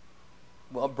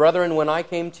 Well, brethren, when I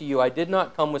came to you, I did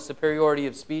not come with superiority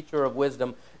of speech or of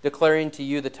wisdom, declaring to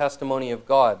you the testimony of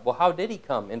God. Well, how did he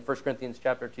come in 1 Corinthians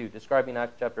chapter 2, describing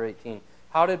Acts chapter 18?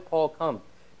 How did Paul come?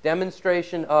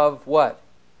 Demonstration of what?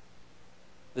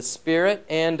 The Spirit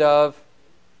and of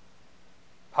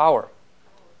power.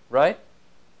 Right?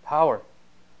 Power.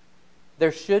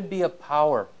 There should be a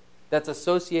power that's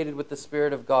associated with the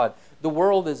Spirit of God. The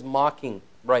world is mocking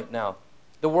right now.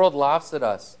 The world laughs at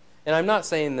us. And I'm not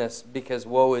saying this because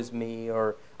woe is me,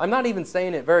 or I'm not even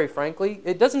saying it very frankly.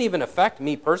 It doesn't even affect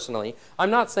me personally. I'm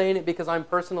not saying it because I'm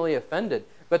personally offended.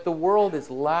 But the world is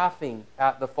laughing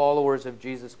at the followers of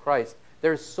Jesus Christ.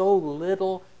 There's so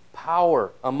little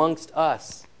power amongst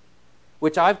us,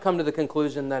 which I've come to the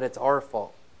conclusion that it's our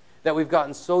fault. That we've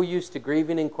gotten so used to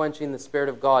grieving and quenching the Spirit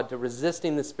of God, to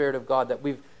resisting the Spirit of God, that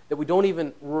we don't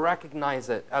even recognize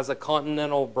it as a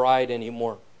continental bride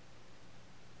anymore.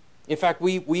 In fact,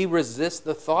 we resist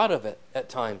the thought of it at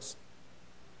times.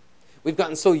 We've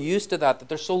gotten so used to that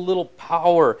there's so little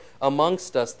power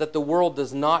amongst us that the world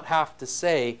does not have to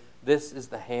say, this is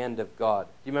the hand of God.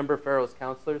 Do you remember Pharaoh's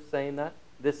counselors saying that?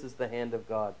 This is the hand of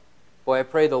God. Boy, I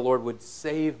pray the Lord would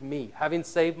save me. Having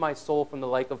saved my soul from the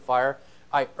lake of fire,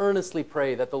 I earnestly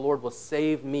pray that the Lord will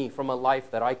save me from a life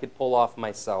that I could pull off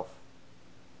myself.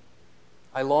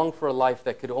 I long for a life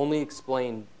that could only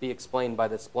be explained by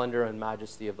the splendor and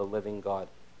majesty of the living God.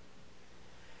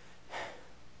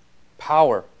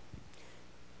 Power.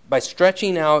 By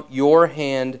stretching out your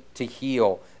hand to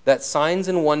heal, that signs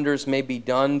and wonders may be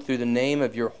done through the name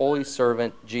of your holy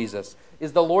servant, Jesus.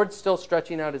 Is the Lord still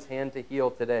stretching out his hand to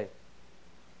heal today?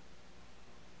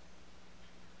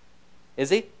 Is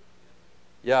he?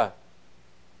 Yeah.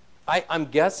 I'm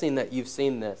guessing that you've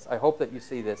seen this. I hope that you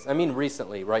see this. I mean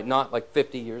recently, right? Not like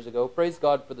 50 years ago. Praise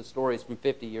God for the stories from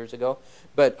 50 years ago.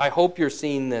 But I hope you're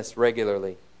seeing this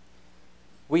regularly.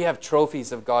 We have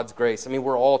trophies of God's grace. I mean,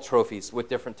 we're all trophies with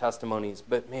different testimonies.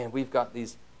 But man, we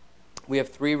have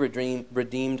 3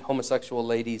 redeemed homosexual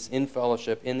ladies in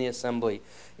fellowship in the assembly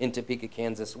in Topeka,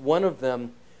 Kansas. One of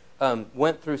them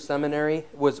went through seminary,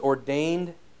 was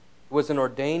an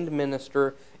ordained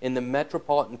minister in the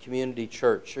Metropolitan Community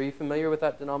Church. Are you familiar with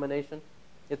that denomination?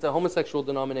 It's a homosexual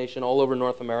denomination all over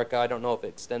North America. I don't know if it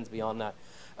extends beyond that.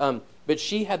 But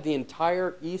she had the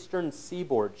entire eastern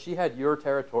seaboard. She had your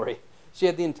territory. She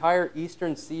had the entire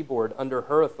eastern seaboard under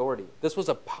her authority. This was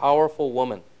a powerful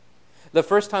woman. The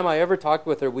first time I ever talked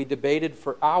with her, we debated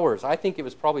for hours. I think it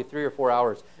was probably 3 or 4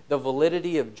 hours. The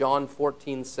validity of John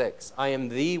 14:6. I am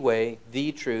the way,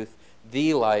 the truth,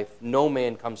 the life. No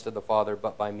man comes to the Father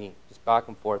but by me. Just back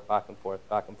and forth, back and forth,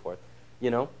 back and forth.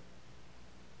 You know?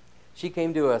 She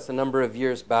came to us a number of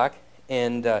years back,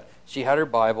 and she had her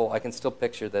Bible. I can still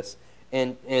picture this.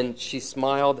 And she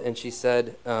smiled and she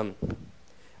said,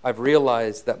 I've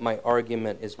realized that my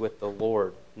argument is with the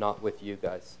Lord, not with you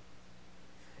guys.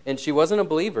 And she wasn't a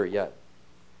believer yet.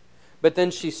 But then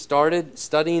she started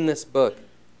studying this book.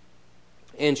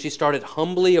 And she started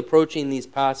humbly approaching these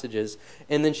passages.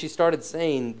 And then she started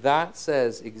saying, that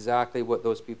says exactly what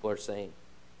those people are saying.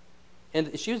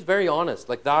 And she was very honest.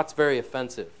 Like, that's very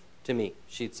offensive to me,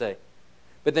 she'd say.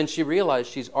 But then she realized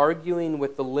she's arguing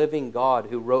with the living God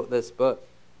who wrote this book.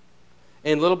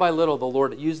 And little by little, the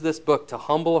Lord used this book to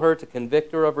humble her, to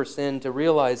convict her of her sin, to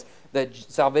realize that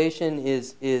salvation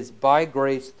is by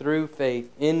grace through faith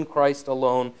in Christ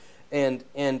alone, and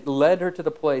led her to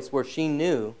the place where she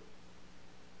knew,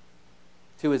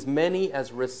 to as many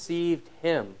as received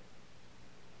him,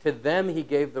 to them he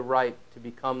gave the right to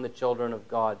become the children of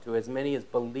God, to as many as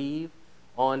believe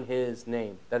on his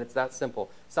name. That it's that simple.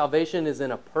 Salvation is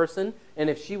in a person, and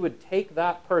if she would take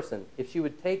that person, if she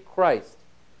would take Christ,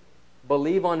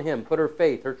 believe on him, put her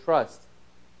faith, her trust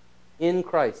in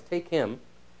Christ, take him,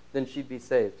 then she'd be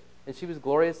saved. And she was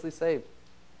gloriously saved.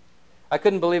 I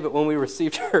couldn't believe it when we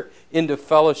received her into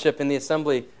fellowship in the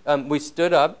assembly. We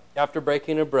stood up after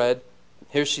breaking her bread.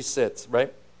 Here she sits,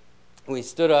 right? We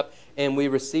stood up and we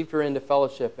received her into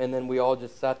fellowship, and then we all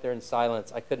just sat there in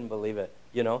silence. I couldn't believe it,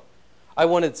 you know? I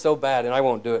wanted so bad, and I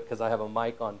won't do it because I have a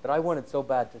mic on, but I wanted so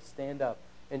bad to stand up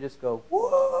and just go,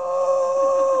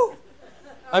 whoa!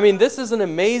 I mean, this is an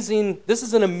amazing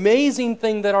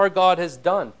thing that our God has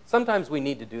done. Sometimes we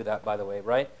need to do that, by the way,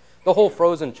 right? The whole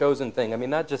frozen chosen thing. I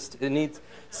mean, it needs,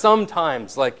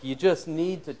 sometimes, like, you just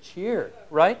need to cheer,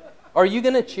 right? Are you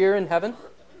going to cheer in heaven?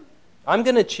 I'm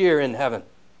going to cheer in heaven,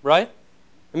 right?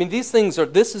 I mean, this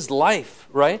is life,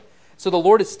 right? So the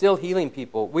Lord is still healing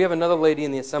people. We have another lady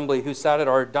in the assembly who sat at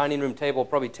our dining room table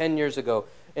probably 10 years ago,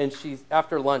 and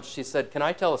after lunch, she said, "Can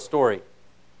I tell a story?"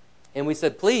 And we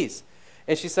said, "Please."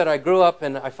 And she said, "I grew up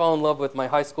and I fell in love with my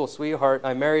high school sweetheart.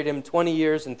 I married him 20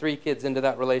 years and 3 kids into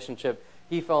that relationship.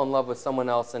 He fell in love with someone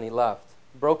else and he left."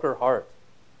 Broke her heart.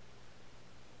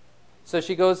 So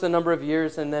she goes a number of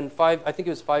years, and then I think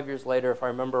it was 5 years later, if I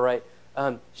remember right,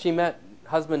 she met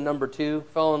husband number 2,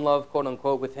 fell in love, quote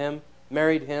unquote, with him,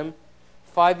 married him.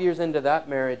 5 years into that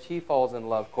marriage, he falls in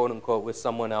love, quote unquote, with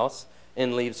someone else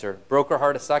and leaves her. Broke her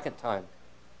heart a second time.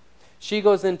 She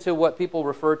goes into what people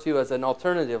refer to as an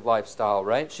alternative lifestyle,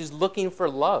 right? She's looking for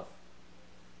love.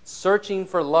 searching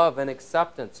for love and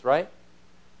acceptance, right?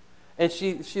 And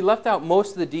she left out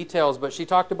most of the details, but she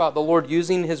talked about the Lord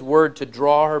using His Word to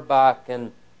draw her back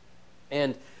and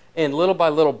little by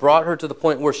little brought her to the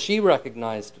point where she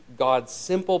recognized God's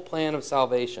simple plan of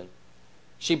salvation.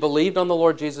 She believed on the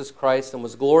Lord Jesus Christ and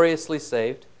was gloriously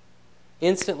saved.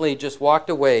 Instantly just walked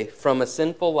away from a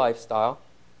sinful lifestyle.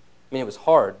 I mean, it was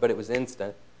hard, but it was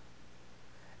instant.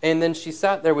 And then she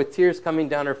sat there with tears coming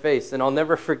down her face, and I'll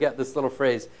never forget this little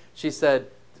phrase. She said,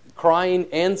 crying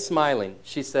and smiling,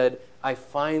 she said, "I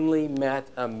finally met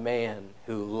a man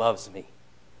who loves me."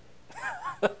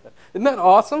 Isn't that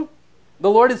awesome? The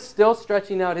Lord is still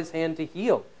stretching out His hand to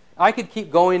heal. I could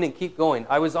keep going and keep going.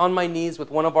 I was on my knees with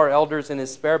one of our elders in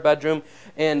his spare bedroom,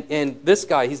 and this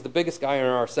guy, he's the biggest guy in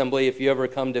our assembly. If you ever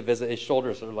come to visit, his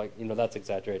shoulders are like, that's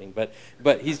exaggerating, but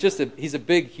he's a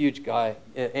big, huge guy.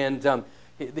 And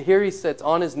here he sits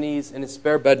on his knees in his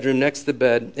spare bedroom next to the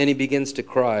bed, and he begins to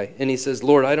cry. And he says,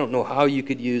 "Lord, I don't know how you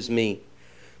could use me,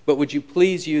 but would you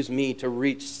please use me to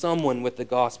reach someone with the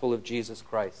gospel of Jesus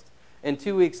Christ?" And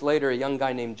 2 weeks later, a young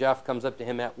guy named Jeff comes up to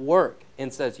him at work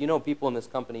and says, "People in this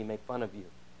company make fun of you."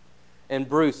 And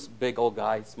Bruce, big old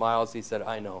guy, smiles. He said,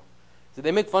 "I know." So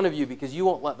they make fun of you because you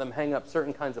won't let them hang up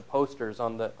certain kinds of posters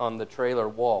on the trailer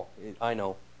wall. I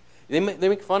know. They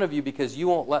make fun of you because you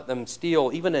won't let them steal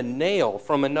even a nail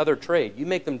from another trade. You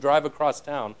make them drive across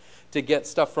town to get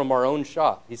stuff from our own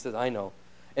shop. He says, "I know."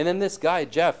 And then this guy,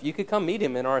 Jeff, you could come meet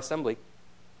him in our assembly.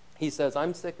 He says,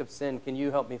 "I'm sick of sin. Can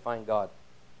you help me find God?"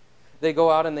 They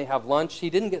go out and they have lunch. He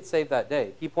didn't get saved that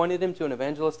day. He pointed him to an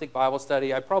evangelistic Bible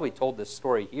study. I probably told this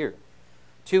story here.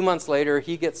 2 months later,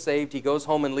 he gets saved. He goes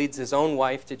home and leads his own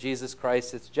wife to Jesus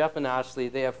Christ. It's Jeff and Ashley.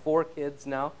 They have 4 kids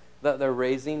now that they're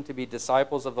raising to be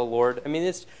disciples of the Lord. I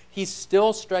mean, He's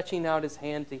still stretching out His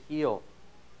hand to heal.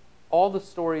 All the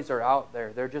stories are out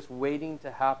there. They're just waiting to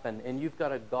happen. And you've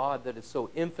got a God that is so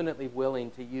infinitely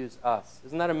willing to use us.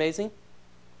 Isn't that amazing?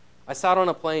 I sat on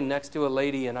a plane next to a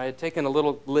lady, and I had taken a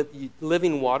little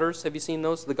Living Waters. Have you seen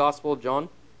those? The Gospel of John.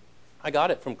 I got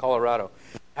it from Colorado.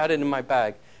 I had it in my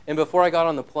bag. And before I got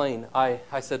on the plane, I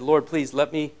said, "Lord, please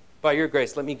let me, by your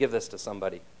grace, let me give this to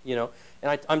somebody." And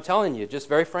I'm telling you, just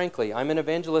very frankly, I'm an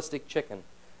evangelistic chicken.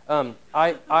 It's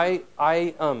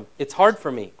hard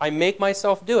for me. I make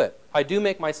myself do it. I do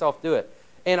make myself do it.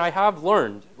 And I have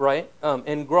learned, right,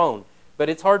 and grown. But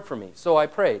it's hard for me. So I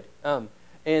prayed.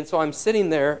 And so I'm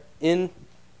sitting there on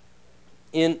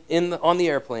the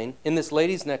airplane, and this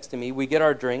lady's next to me. We get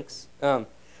our drinks, and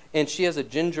she has a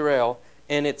ginger ale,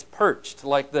 and it's perched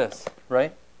like this,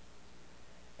 right?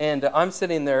 And I'm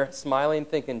sitting there smiling,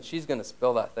 thinking, she's going to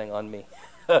spill that thing on me.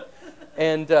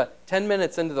 And 10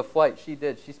 minutes into the flight, she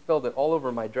did. She spilled it all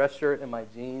over my dress shirt and my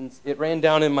jeans. It ran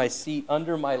down in my seat,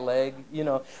 under my leg,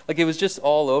 like it was just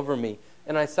all over me.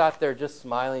 And I sat there just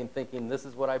smiling, thinking, this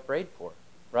is what I prayed for,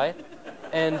 right?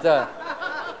 And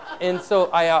so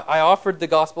I offered the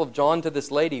Gospel of John to this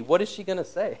lady. What is she going to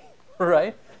say,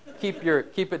 right? Keep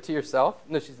it to yourself?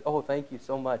 No, she's, "Oh, thank you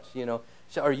so much,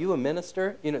 Are you a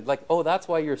minister? Oh, that's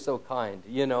why you're so kind,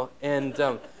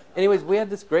 And anyways, we had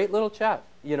this great little chat,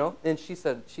 And she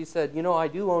said, "I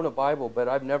do own a Bible, but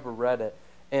I've never read it."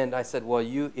 And I said, "Well,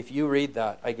 if you read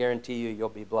that, I guarantee you'll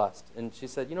be blessed." And she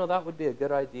said, "That would be a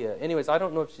good idea." Anyways, I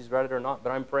don't know if she's read it or not,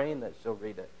 but I'm praying that she'll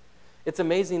read it. It's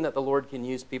amazing that the Lord can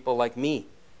use people like me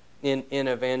in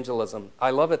evangelism.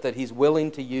 I love it that He's willing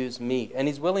to use me, and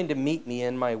He's willing to meet me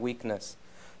in my weakness.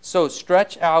 So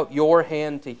stretch out your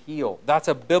hand to heal. That's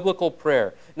a biblical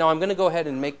prayer. Now I'm going to go ahead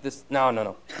and make this.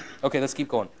 No. Okay, let's keep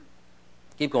going.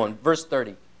 Keep going. Verse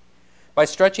 30. "By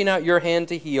stretching out your hand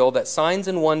to heal, that signs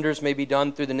and wonders may be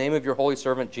done through the name of your holy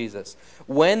servant Jesus.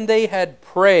 When they had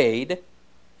prayed,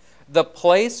 the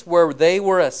place where they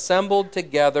were assembled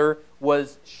together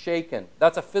was shaken."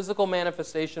 That's a physical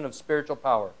manifestation of spiritual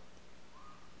power.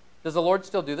 Does the Lord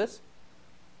still do this?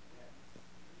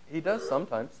 He does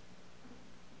sometimes.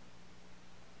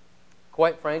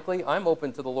 Quite frankly, I'm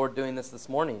open to the Lord doing this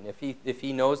morning if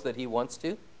He knows that He wants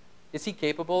to. Is He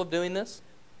capable of doing this?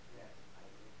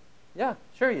 Yeah,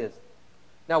 sure He is.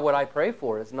 Now, what I pray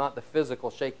for is not the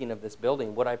physical shaking of this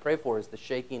building. What I pray for is the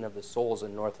shaking of the souls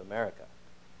in North America.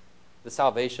 The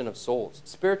salvation of souls.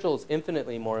 Spiritual is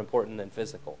infinitely more important than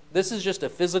physical. This is just a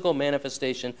physical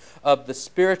manifestation of the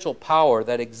spiritual power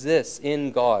that exists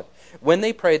in God. When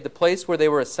they prayed, the place where they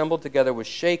were assembled together was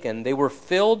shaken. They were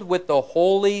filled with the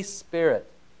Holy Spirit.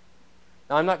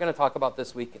 Now, I'm not going to talk about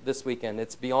this weekend.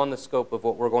 It's beyond the scope of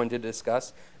what we're going to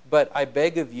discuss. But I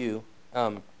beg of you,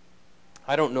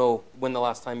 I don't know when the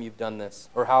last time you've done this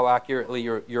or how accurately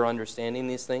you're understanding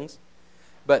these things,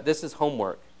 but this is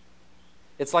homework.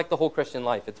 It's like the whole Christian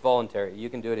life. It's voluntary. You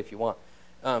can do it if you want.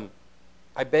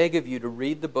 I beg of you to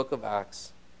read the book of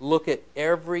Acts. Look at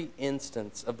every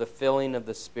instance of the filling of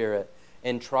the Spirit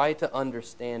and try to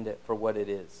understand it for what it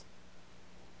is.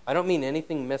 I don't mean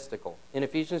anything mystical. In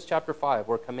Ephesians chapter 5,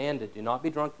 we're commanded, do not be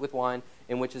drunk with wine,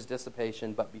 in which is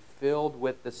dissipation, but be filled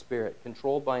with the Spirit,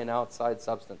 controlled by an outside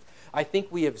substance. I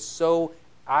think we have so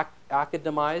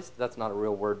academized, that's not a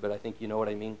real word, but I think you know what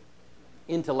I mean,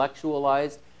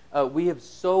 intellectualized. We have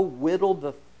so whittled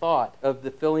the thought of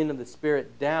the filling of the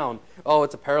Spirit down. Oh,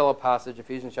 it's a parallel passage,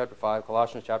 Ephesians chapter 5,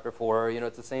 Colossians chapter 4,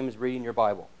 it's the same as reading your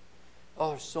Bible. Oh,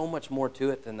 there's so much more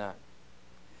to it than that.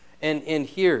 And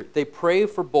here, they pray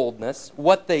for boldness.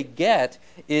 What they get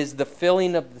is the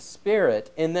filling of the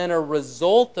Spirit, and then a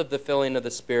result of the filling of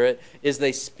the Spirit is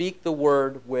they speak the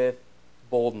word with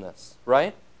boldness,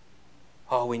 right?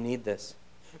 Oh, we need this.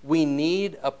 We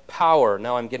need a power.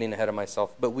 Now I'm getting ahead of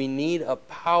myself, but we need a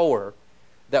power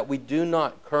that we do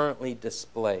not currently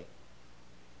display.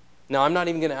 Now, I'm not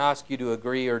even going to ask you to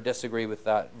agree or disagree with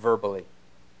that verbally,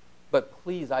 but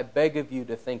please, I beg of you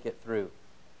to think it through.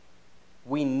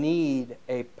 We need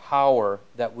a power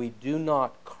that we do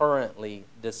not currently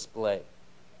display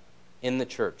in the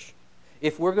church.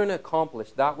 If we're going to accomplish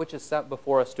that which is set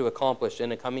before us to accomplish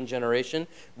in a coming generation,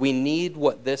 we need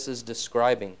what this is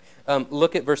describing.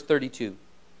 Look at verse 32.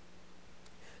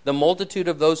 The multitude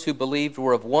of those who believed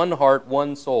were of one heart,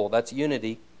 one soul. That's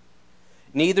unity.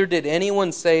 Neither did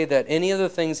anyone say that any of the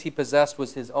things he possessed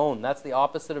was his own. That's the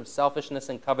opposite of selfishness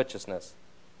and covetousness.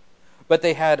 But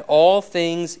they had all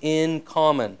things in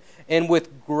common. And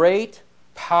with great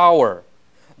power,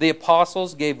 the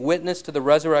apostles gave witness to the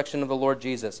resurrection of the Lord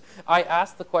Jesus. I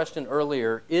asked the question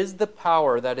earlier, is the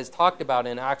power that is talked about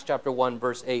in Acts chapter 1,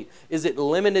 verse 8, is it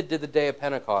limited to the day of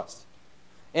Pentecost?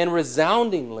 And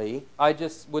resoundingly, I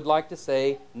just would like to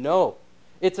say, no.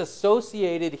 It's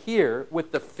associated here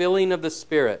with the filling of the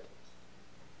Spirit.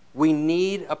 We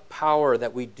need a power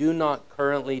that we do not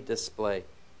currently display.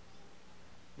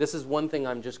 This is one thing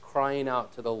I'm just crying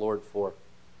out to the Lord for.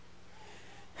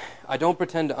 I don't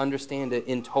pretend to understand it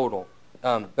in total,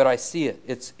 but I see it.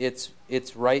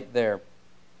 It's right there.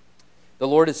 The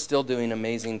Lord is still doing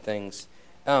amazing things.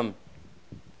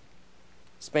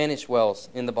 Spanish Wells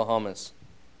in the Bahamas.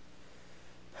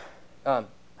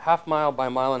 Half mile by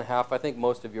mile and a half. I think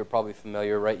most of you are probably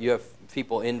familiar, right? You have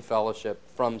people in fellowship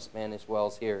from Spanish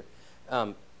Wells here.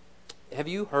 Have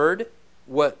you heard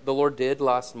what the Lord did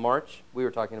last March? We were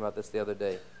talking about this the other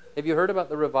day. Have you heard about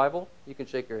the revival? You can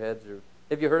shake your heads. Or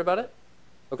have you heard about it?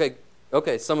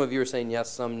 Okay. Some of you are saying yes,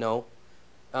 some no.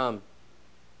 The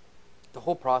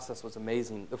whole process was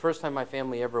amazing. The first time my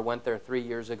family ever went there 3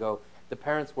 years ago, the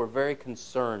parents were very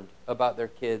concerned about their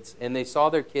kids, and they saw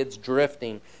their kids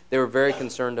drifting. They were very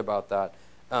concerned about that.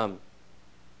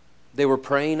 They were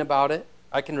praying about it.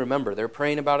 I can remember. They were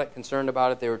praying about it, concerned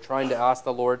about it. They were trying to ask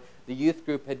the Lord. The youth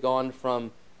group had gone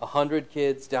from 100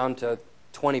 kids down to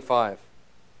 25.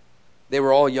 They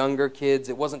were all younger kids.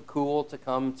 It wasn't cool to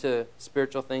come to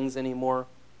spiritual things anymore.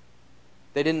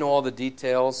 They didn't know all the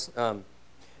details.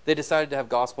 They decided to have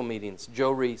gospel meetings.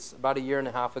 Joe Reese, about a year and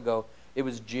a half ago, it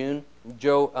was June.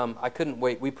 Joe, I couldn't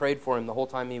wait. We prayed for him the whole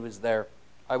time he was there.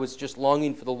 I was just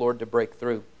longing for the Lord to break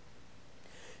through.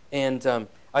 And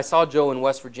I saw Joe in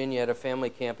West Virginia at a family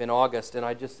camp in August, and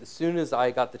as soon as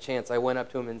I got the chance, I went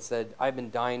up to him and said, I've been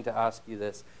dying to ask you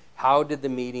this. How did the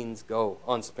meetings go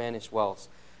on Spanish Wells?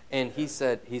 And he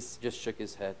just shook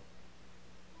his head.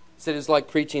 He said, it was like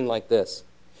preaching like this.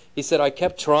 He said, I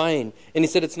kept trying. And he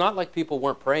said, it's not like people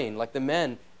weren't praying. Like the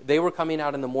men, they were coming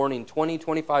out in the morning, 20,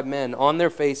 25 men on their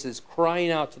faces,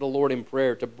 crying out to the Lord in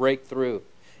prayer to break through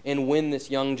and win this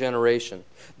young generation.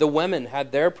 The women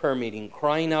had their prayer meeting,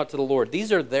 crying out to the Lord.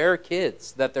 These are their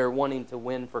kids that they're wanting to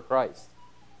win for Christ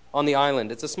on the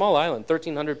island. It's a small island,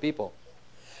 1,300 people.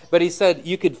 But he said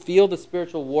you could feel the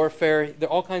spiritual warfare. There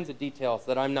are all kinds of details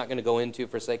that I'm not going to go into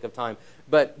for sake of time.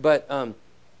 But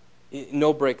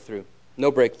no breakthrough. No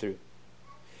breakthrough.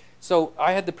 So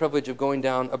I had the privilege of going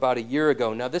down about a year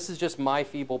ago. Now this is just my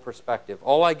feeble perspective.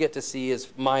 All I get to see is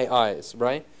my eyes,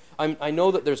 right? I know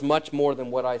that there's much more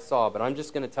than what I saw, but I'm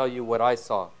just going to tell you what I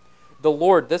saw. The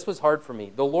Lord, this was hard for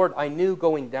me. The Lord, I knew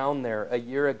going down there a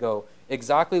year ago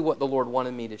exactly what the Lord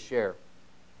wanted me to share.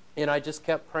 And I just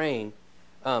kept praying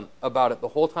about it the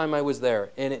whole time I was there.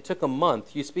 And it took a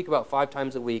month. You speak about 5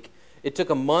 times a week. It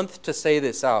took a month to say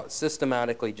this out,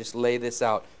 systematically, just lay this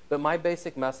out. But my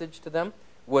basic message to them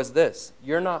was this: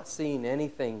 you're not seeing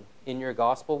anything in your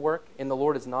gospel work, and the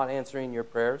Lord is not answering your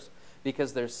prayers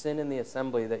because there's sin in the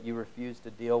assembly that you refuse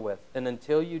to deal with. And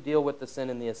until you deal with the sin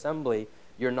in the assembly,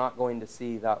 you're not going to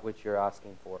see that which you're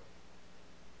asking for.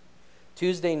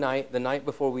 Tuesday night, the night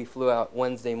before we flew out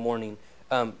Wednesday morning,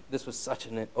 this was such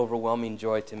an overwhelming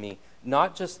joy to me.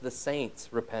 Not just the saints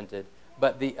repented,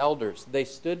 but the elders. They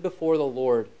stood before the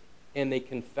Lord and they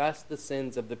confessed the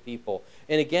sins of the people.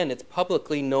 And again, it's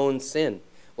publicly known sin,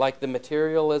 like the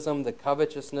materialism, the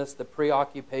covetousness, the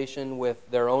preoccupation with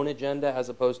their own agenda as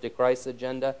opposed to Christ's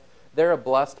agenda. They're a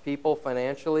blessed people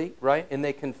financially, right? And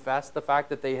they confessed the fact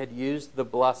that they had used the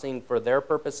blessing for their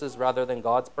purposes rather than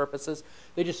God's purposes.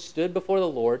 They just stood before the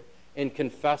Lord and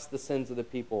confessed the sins of the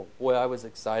people. Boy, I was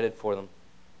excited for them.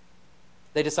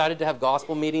 They decided to have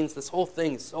gospel meetings. This whole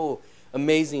thing is so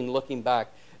amazing looking back.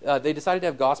 They decided to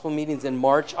have gospel meetings in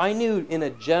March. I knew in a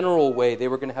general way they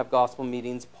were going to have gospel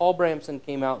meetings. Paul Bramson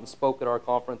came out and spoke at our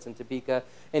conference in Topeka,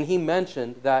 and he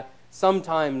mentioned that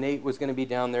sometime Nate was going to be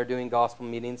down there doing gospel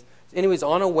meetings. Anyways,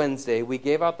 on a Wednesday, we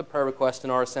gave out the prayer request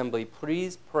in our assembly,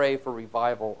 please pray for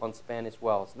revival on Spanish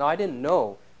Wells. Now, I didn't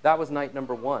know that was night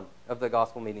number 1 of the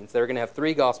gospel meetings. They were going to have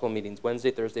 3 gospel meetings,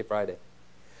 Wednesday, Thursday, Friday.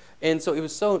 And so it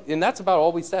was and that's about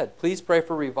all we said. Please pray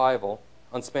for revival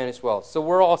on Spanish Wells. So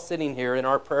we're all sitting here in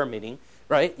our prayer meeting,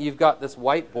 right? You've got this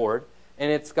whiteboard, and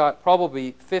it's got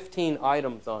probably 15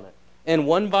 items on it. And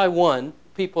one by one,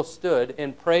 people stood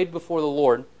and prayed before the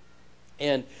Lord.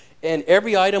 And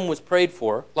every item was prayed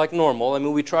for, like normal. I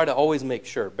mean, we try to always make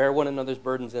sure. Bear one another's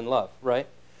burdens in love, right?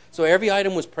 So every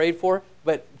item was prayed for.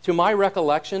 But to my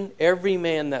recollection, every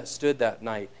man that stood that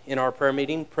night in our prayer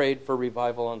meeting prayed for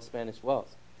revival on Spanish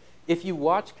Wells. If you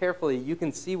watch carefully, you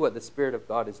can see what the Spirit of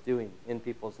God is doing in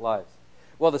people's lives.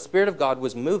 Well, the Spirit of God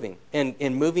was moving and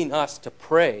moving us to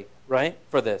pray, right,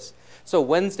 for this. So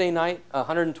Wednesday night,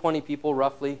 120 people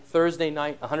roughly. Thursday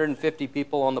night, 150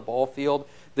 people on the ball field.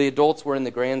 The adults were in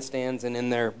the grandstands and in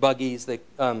their buggies, the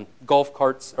golf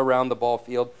carts around the ball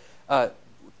field.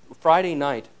 Friday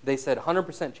night, they said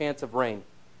 100% chance of rain.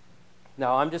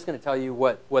 Now, I'm just going to tell you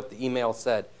what the email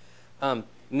said.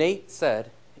 Nate said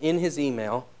in his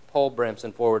email, Paul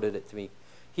Bramson forwarded it to me.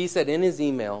 He said in his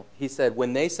email, he said,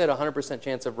 when they said 100%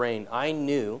 chance of rain, I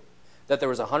knew that there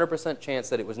was a 100% chance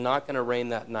that it was not going to rain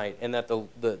that night and that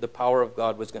the power of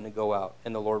God was going to go out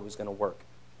and the Lord was going to work.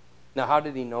 Now, how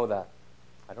did he know that?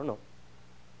 I don't know,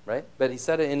 right? But he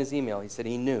said it in his email. He said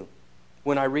he knew.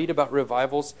 When I read about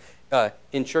revivals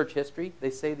in church history, they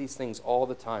say these things all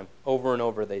the time. Over and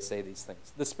over they say these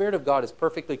things. The Spirit of God is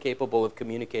perfectly capable of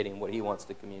communicating what he wants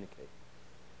to communicate.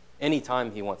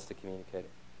 Anytime he wants to communicate it.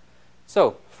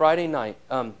 So, Friday night,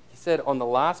 he said on the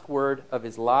last word of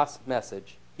his last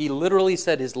message, he literally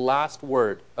said his last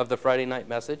word of the Friday night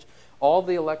message, all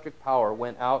the electric power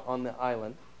went out on the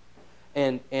island,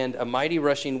 and a mighty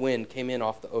rushing wind came in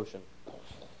off the ocean.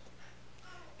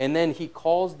 And then he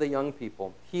calls the young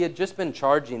people. He had just been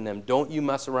charging them, don't you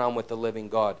mess around with the living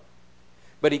God.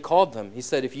 But he called them. He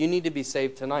said, if you need to be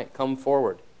saved tonight, come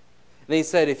forward. And he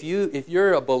said, if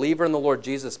you're a believer in the Lord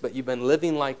Jesus, but you've been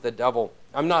living like the devil,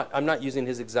 I'm not using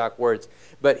his exact words,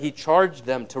 but he charged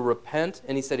them to repent,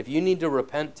 and he said, if you need to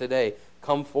repent today,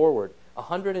 come forward.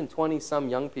 120 some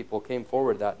young people came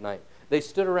forward that night. They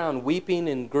stood around weeping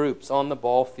in groups on the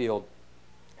ball field,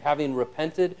 having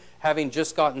repented, having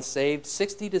just gotten saved.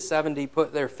 60 to 70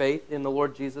 put their faith in the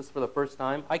Lord Jesus for the first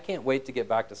time. I can't wait to get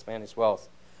back to Spanish Wells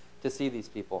to see these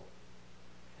people.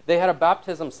 They had a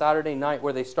baptism Saturday night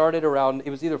where they started around,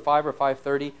 it was either 5 or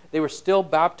 5:30. They were still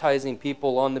baptizing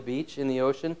people on the beach in the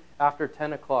ocean after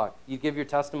 10 o'clock. You give your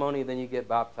testimony, then you get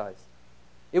baptized.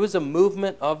 It was a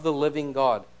movement of the living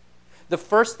God. The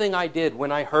first thing I did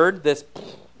when I heard this,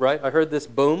 right, I heard this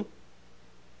boom,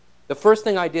 the first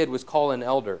thing I did was call an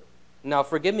elder. Now,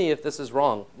 forgive me if this is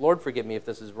wrong. Lord, forgive me if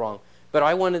this is wrong. But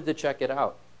I wanted to check it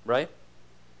out, right?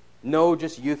 No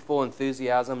just youthful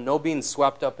enthusiasm, no being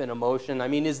swept up in emotion. I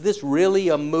mean, is this really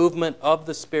a movement of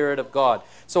the Spirit of God?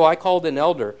 So I called an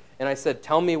elder, and I said,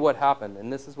 tell me what happened.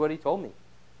 And this is what he told me.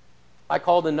 I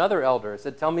called another elder. I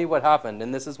said, tell me what happened.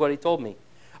 And this is what he told me.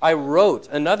 I wrote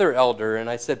another elder, and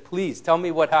I said, please, tell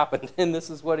me what happened. And this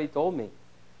is what he told me.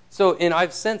 So, and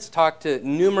I've since talked to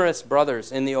numerous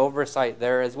brothers in the oversight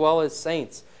there, as well as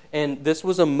saints. And this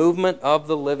was a movement of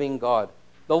the living God.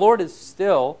 The Lord is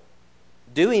still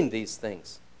doing these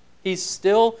things. He's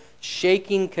still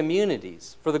shaking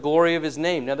communities for the glory of his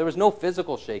name. Now, there was no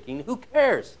physical shaking. Who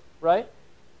cares, right?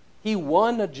 He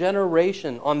won a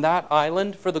generation on that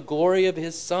island for the glory of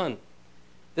his Son.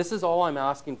 This is all I'm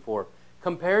asking for.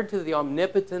 Compared to the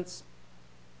omnipotence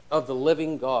of the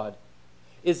living God,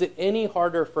 is it any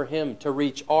harder for him to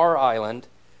reach our island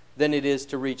than it is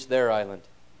to reach their island?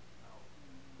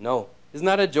 No. Isn't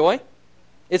that a joy?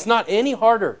 It's not any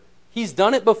harder. He's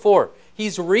done it before.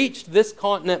 He's reached this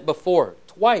continent before,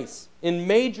 twice, in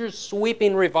major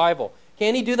sweeping revival.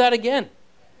 Can he do that again?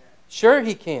 Sure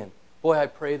he can. Boy, I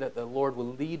pray that the Lord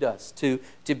will lead us to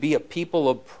be a people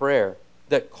of prayer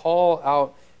that call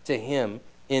out to Him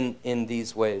in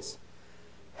these ways.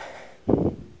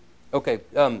 Okay,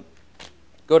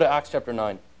 go to Acts chapter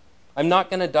 9. I'm not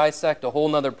going to dissect a whole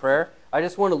nother prayer. I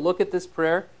just want to look at this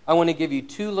prayer. I want to give you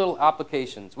two little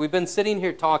applications. We've been sitting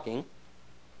here talking.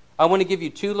 I want to give you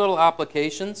two little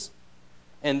applications,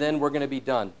 and then we're going to be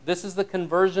done. This is the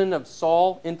conversion of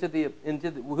Saul into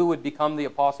who would become the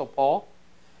Apostle Paul.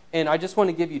 And I just want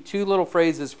to give you two little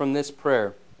phrases from this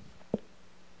prayer.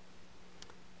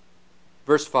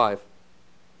 Verse 5.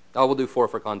 I will do 4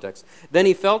 for context. Then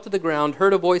he fell to the ground,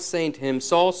 heard a voice saying to him,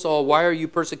 Saul, Saul, why are you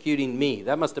persecuting me?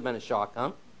 That must have been a shock,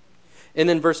 huh? And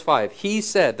then verse 5. He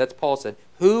said, that's Paul said,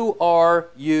 who are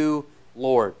you,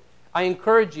 Lord? I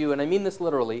encourage you, and I mean this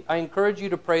literally, I encourage you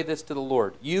to pray this to the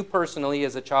Lord. You personally,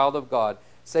 as a child of God,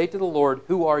 say to the Lord,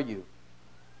 who are you?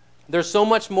 There's so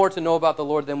much more to know about the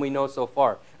Lord than we know so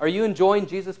far. Are you enjoying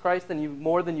Jesus Christ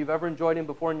more than you've ever enjoyed Him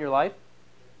before in your life?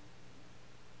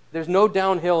 There's no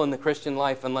downhill in the Christian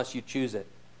life unless you choose it.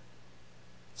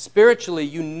 Spiritually,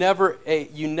 you never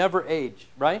age,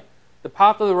 right? The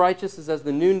path of the righteous is as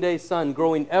the noonday sun,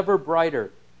 growing ever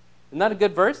brighter. Isn't that a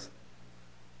good verse?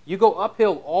 You go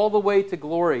uphill all the way to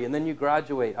glory, and then you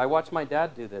graduate. I watched my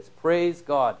dad do this. Praise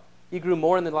God. He grew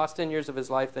more in the last 10 years of his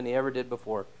life than he ever did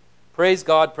before. Praise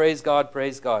God, praise God,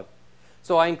 praise God.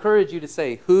 So I encourage you to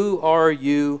say, who are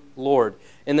you, Lord?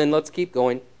 And then let's keep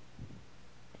going.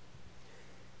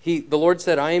 The Lord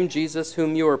said, I am Jesus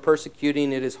whom you are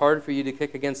persecuting. It is hard for you to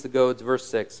kick against the goads. Verse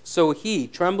 6. So he,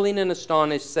 trembling and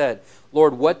astonished, said,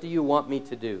 Lord, what do you want me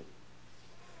to do?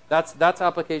 That's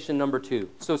application number 2.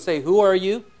 So say, who are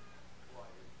you?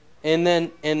 And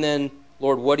then,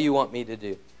 Lord, what do you want me to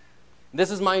do?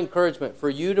 This is my encouragement for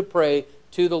you to pray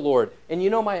to the Lord. And you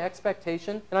know my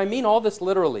expectation, and I mean all this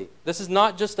literally. This is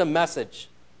not just a message.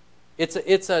 It's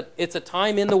a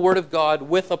time in the Word of God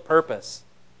with a purpose.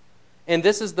 And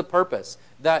this is the purpose,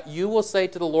 that you will say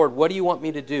to the Lord, what do you want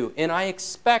me to do? And I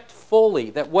expect fully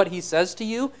that what He says to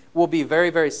you will be very,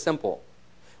 very simple.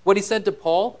 What He said to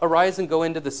Paul, arise and go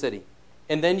into the city,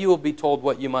 and then you will be told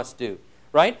what you must do.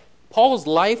 Right? Paul's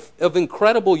life of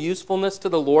incredible usefulness to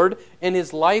the Lord and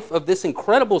his life of this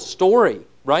incredible story,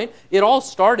 right? It all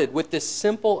started with this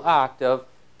simple act of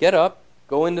get up,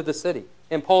 go into the city.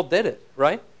 And Paul did it,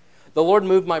 right? The Lord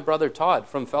moved my brother Todd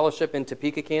from fellowship in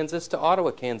Topeka, Kansas to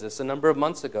Ottawa, Kansas a number of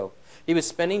months ago. He was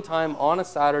spending time on a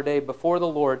Saturday before the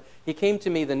Lord. He came to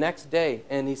me the next day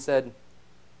and he said,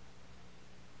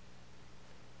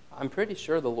 I'm pretty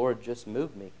sure the Lord just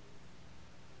moved me.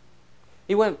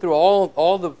 He went through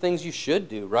all the things you should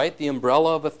do, right? The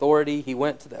umbrella of authority. He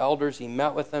went to the elders. He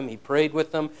met with them. He prayed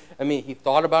with them. I mean, he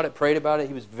thought about it, prayed about it.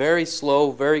 He was very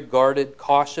slow, very guarded,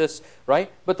 cautious, right?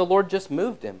 But the Lord just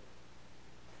moved him.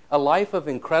 A life of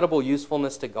incredible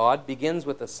usefulness to God begins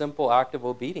with a simple act of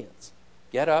obedience.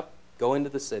 Get up, go into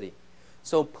the city.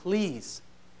 So please,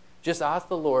 just ask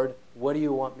the Lord, what do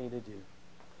you want me to do?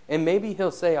 And maybe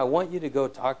He'll say, I want you to go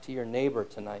talk to your neighbor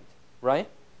tonight, right?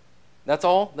 That's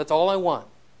all I want.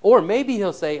 Or maybe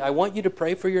He'll say, I want you to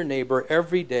pray for your neighbor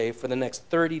every day for the next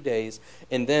 30 days,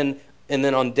 and then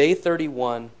on day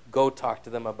 31, go talk to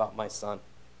them about my son.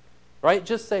 Right?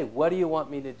 Just say, what do you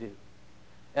want me to do?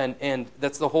 And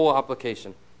that's the whole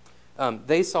application.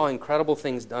 They saw incredible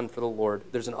things done for the Lord.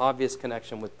 There's an obvious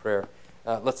connection with prayer.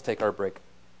 Let's take our break.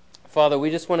 Father,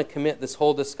 we just want to commit this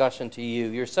whole discussion to you.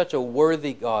 You're such a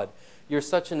worthy God. You're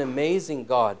such an amazing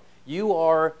God. You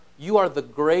are the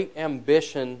great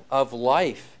ambition of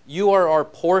life. You are our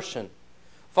portion.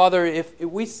 Father, if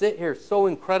we sit here so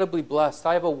incredibly blessed,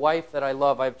 I have a wife that I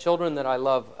love, I have children that I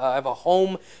love, I have a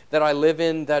home that I live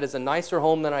in that is a nicer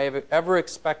home than I have ever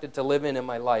expected to live in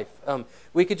my life.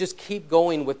 We could just keep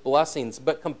going with blessings.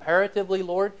 But comparatively,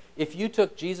 Lord, if you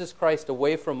took Jesus Christ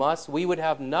away from us, we would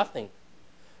have nothing.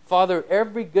 Father,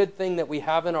 every good thing that we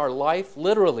have in our life,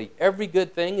 literally, every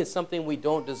good thing is something we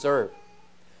don't deserve.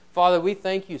 Father, we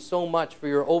thank you so much for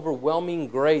your overwhelming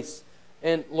grace.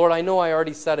 And Lord, I know I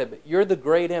already said it, but you're the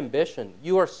great ambition.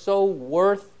 You are so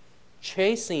worth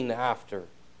chasing after,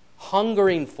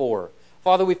 hungering for.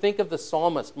 Father, we think of the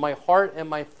psalmist, my heart and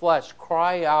my flesh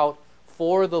cry out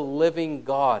for the living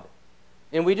God.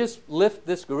 And we just lift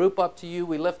this group up to you.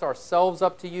 We lift ourselves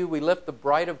up to you. We lift the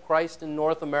bride of Christ in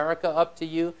North America up to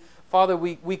you. Father,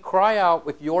 we cry out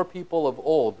with your people of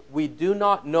old. We do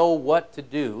not know what to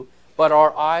do, but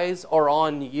our eyes are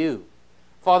on you.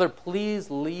 Father, please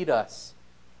lead us.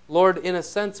 Lord, in a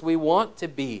sense, we want to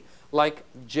be like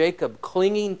Jacob,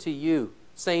 clinging to you,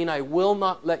 saying, I will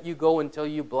not let you go until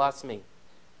you bless me.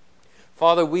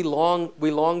 Father, we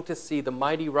long to see the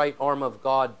mighty right arm of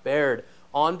God bared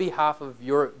on behalf of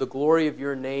the glory of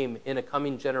your name in a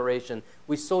coming generation.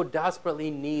 We so desperately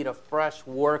need a fresh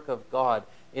work of God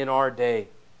in our day.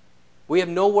 We have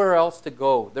nowhere else to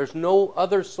go. There's no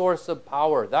other source of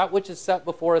power. That which is set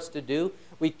before us to do,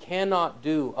 we cannot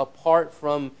do apart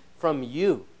from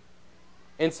you.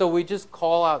 And so we just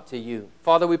call out to you.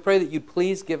 Father, we pray that you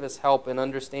please give us help in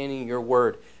understanding your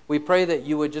word. We pray that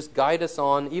you would just guide us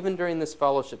on, even during this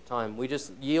fellowship time. We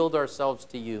just yield ourselves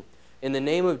to you. In the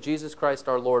name of Jesus Christ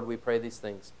our Lord, we pray these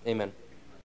things. Amen.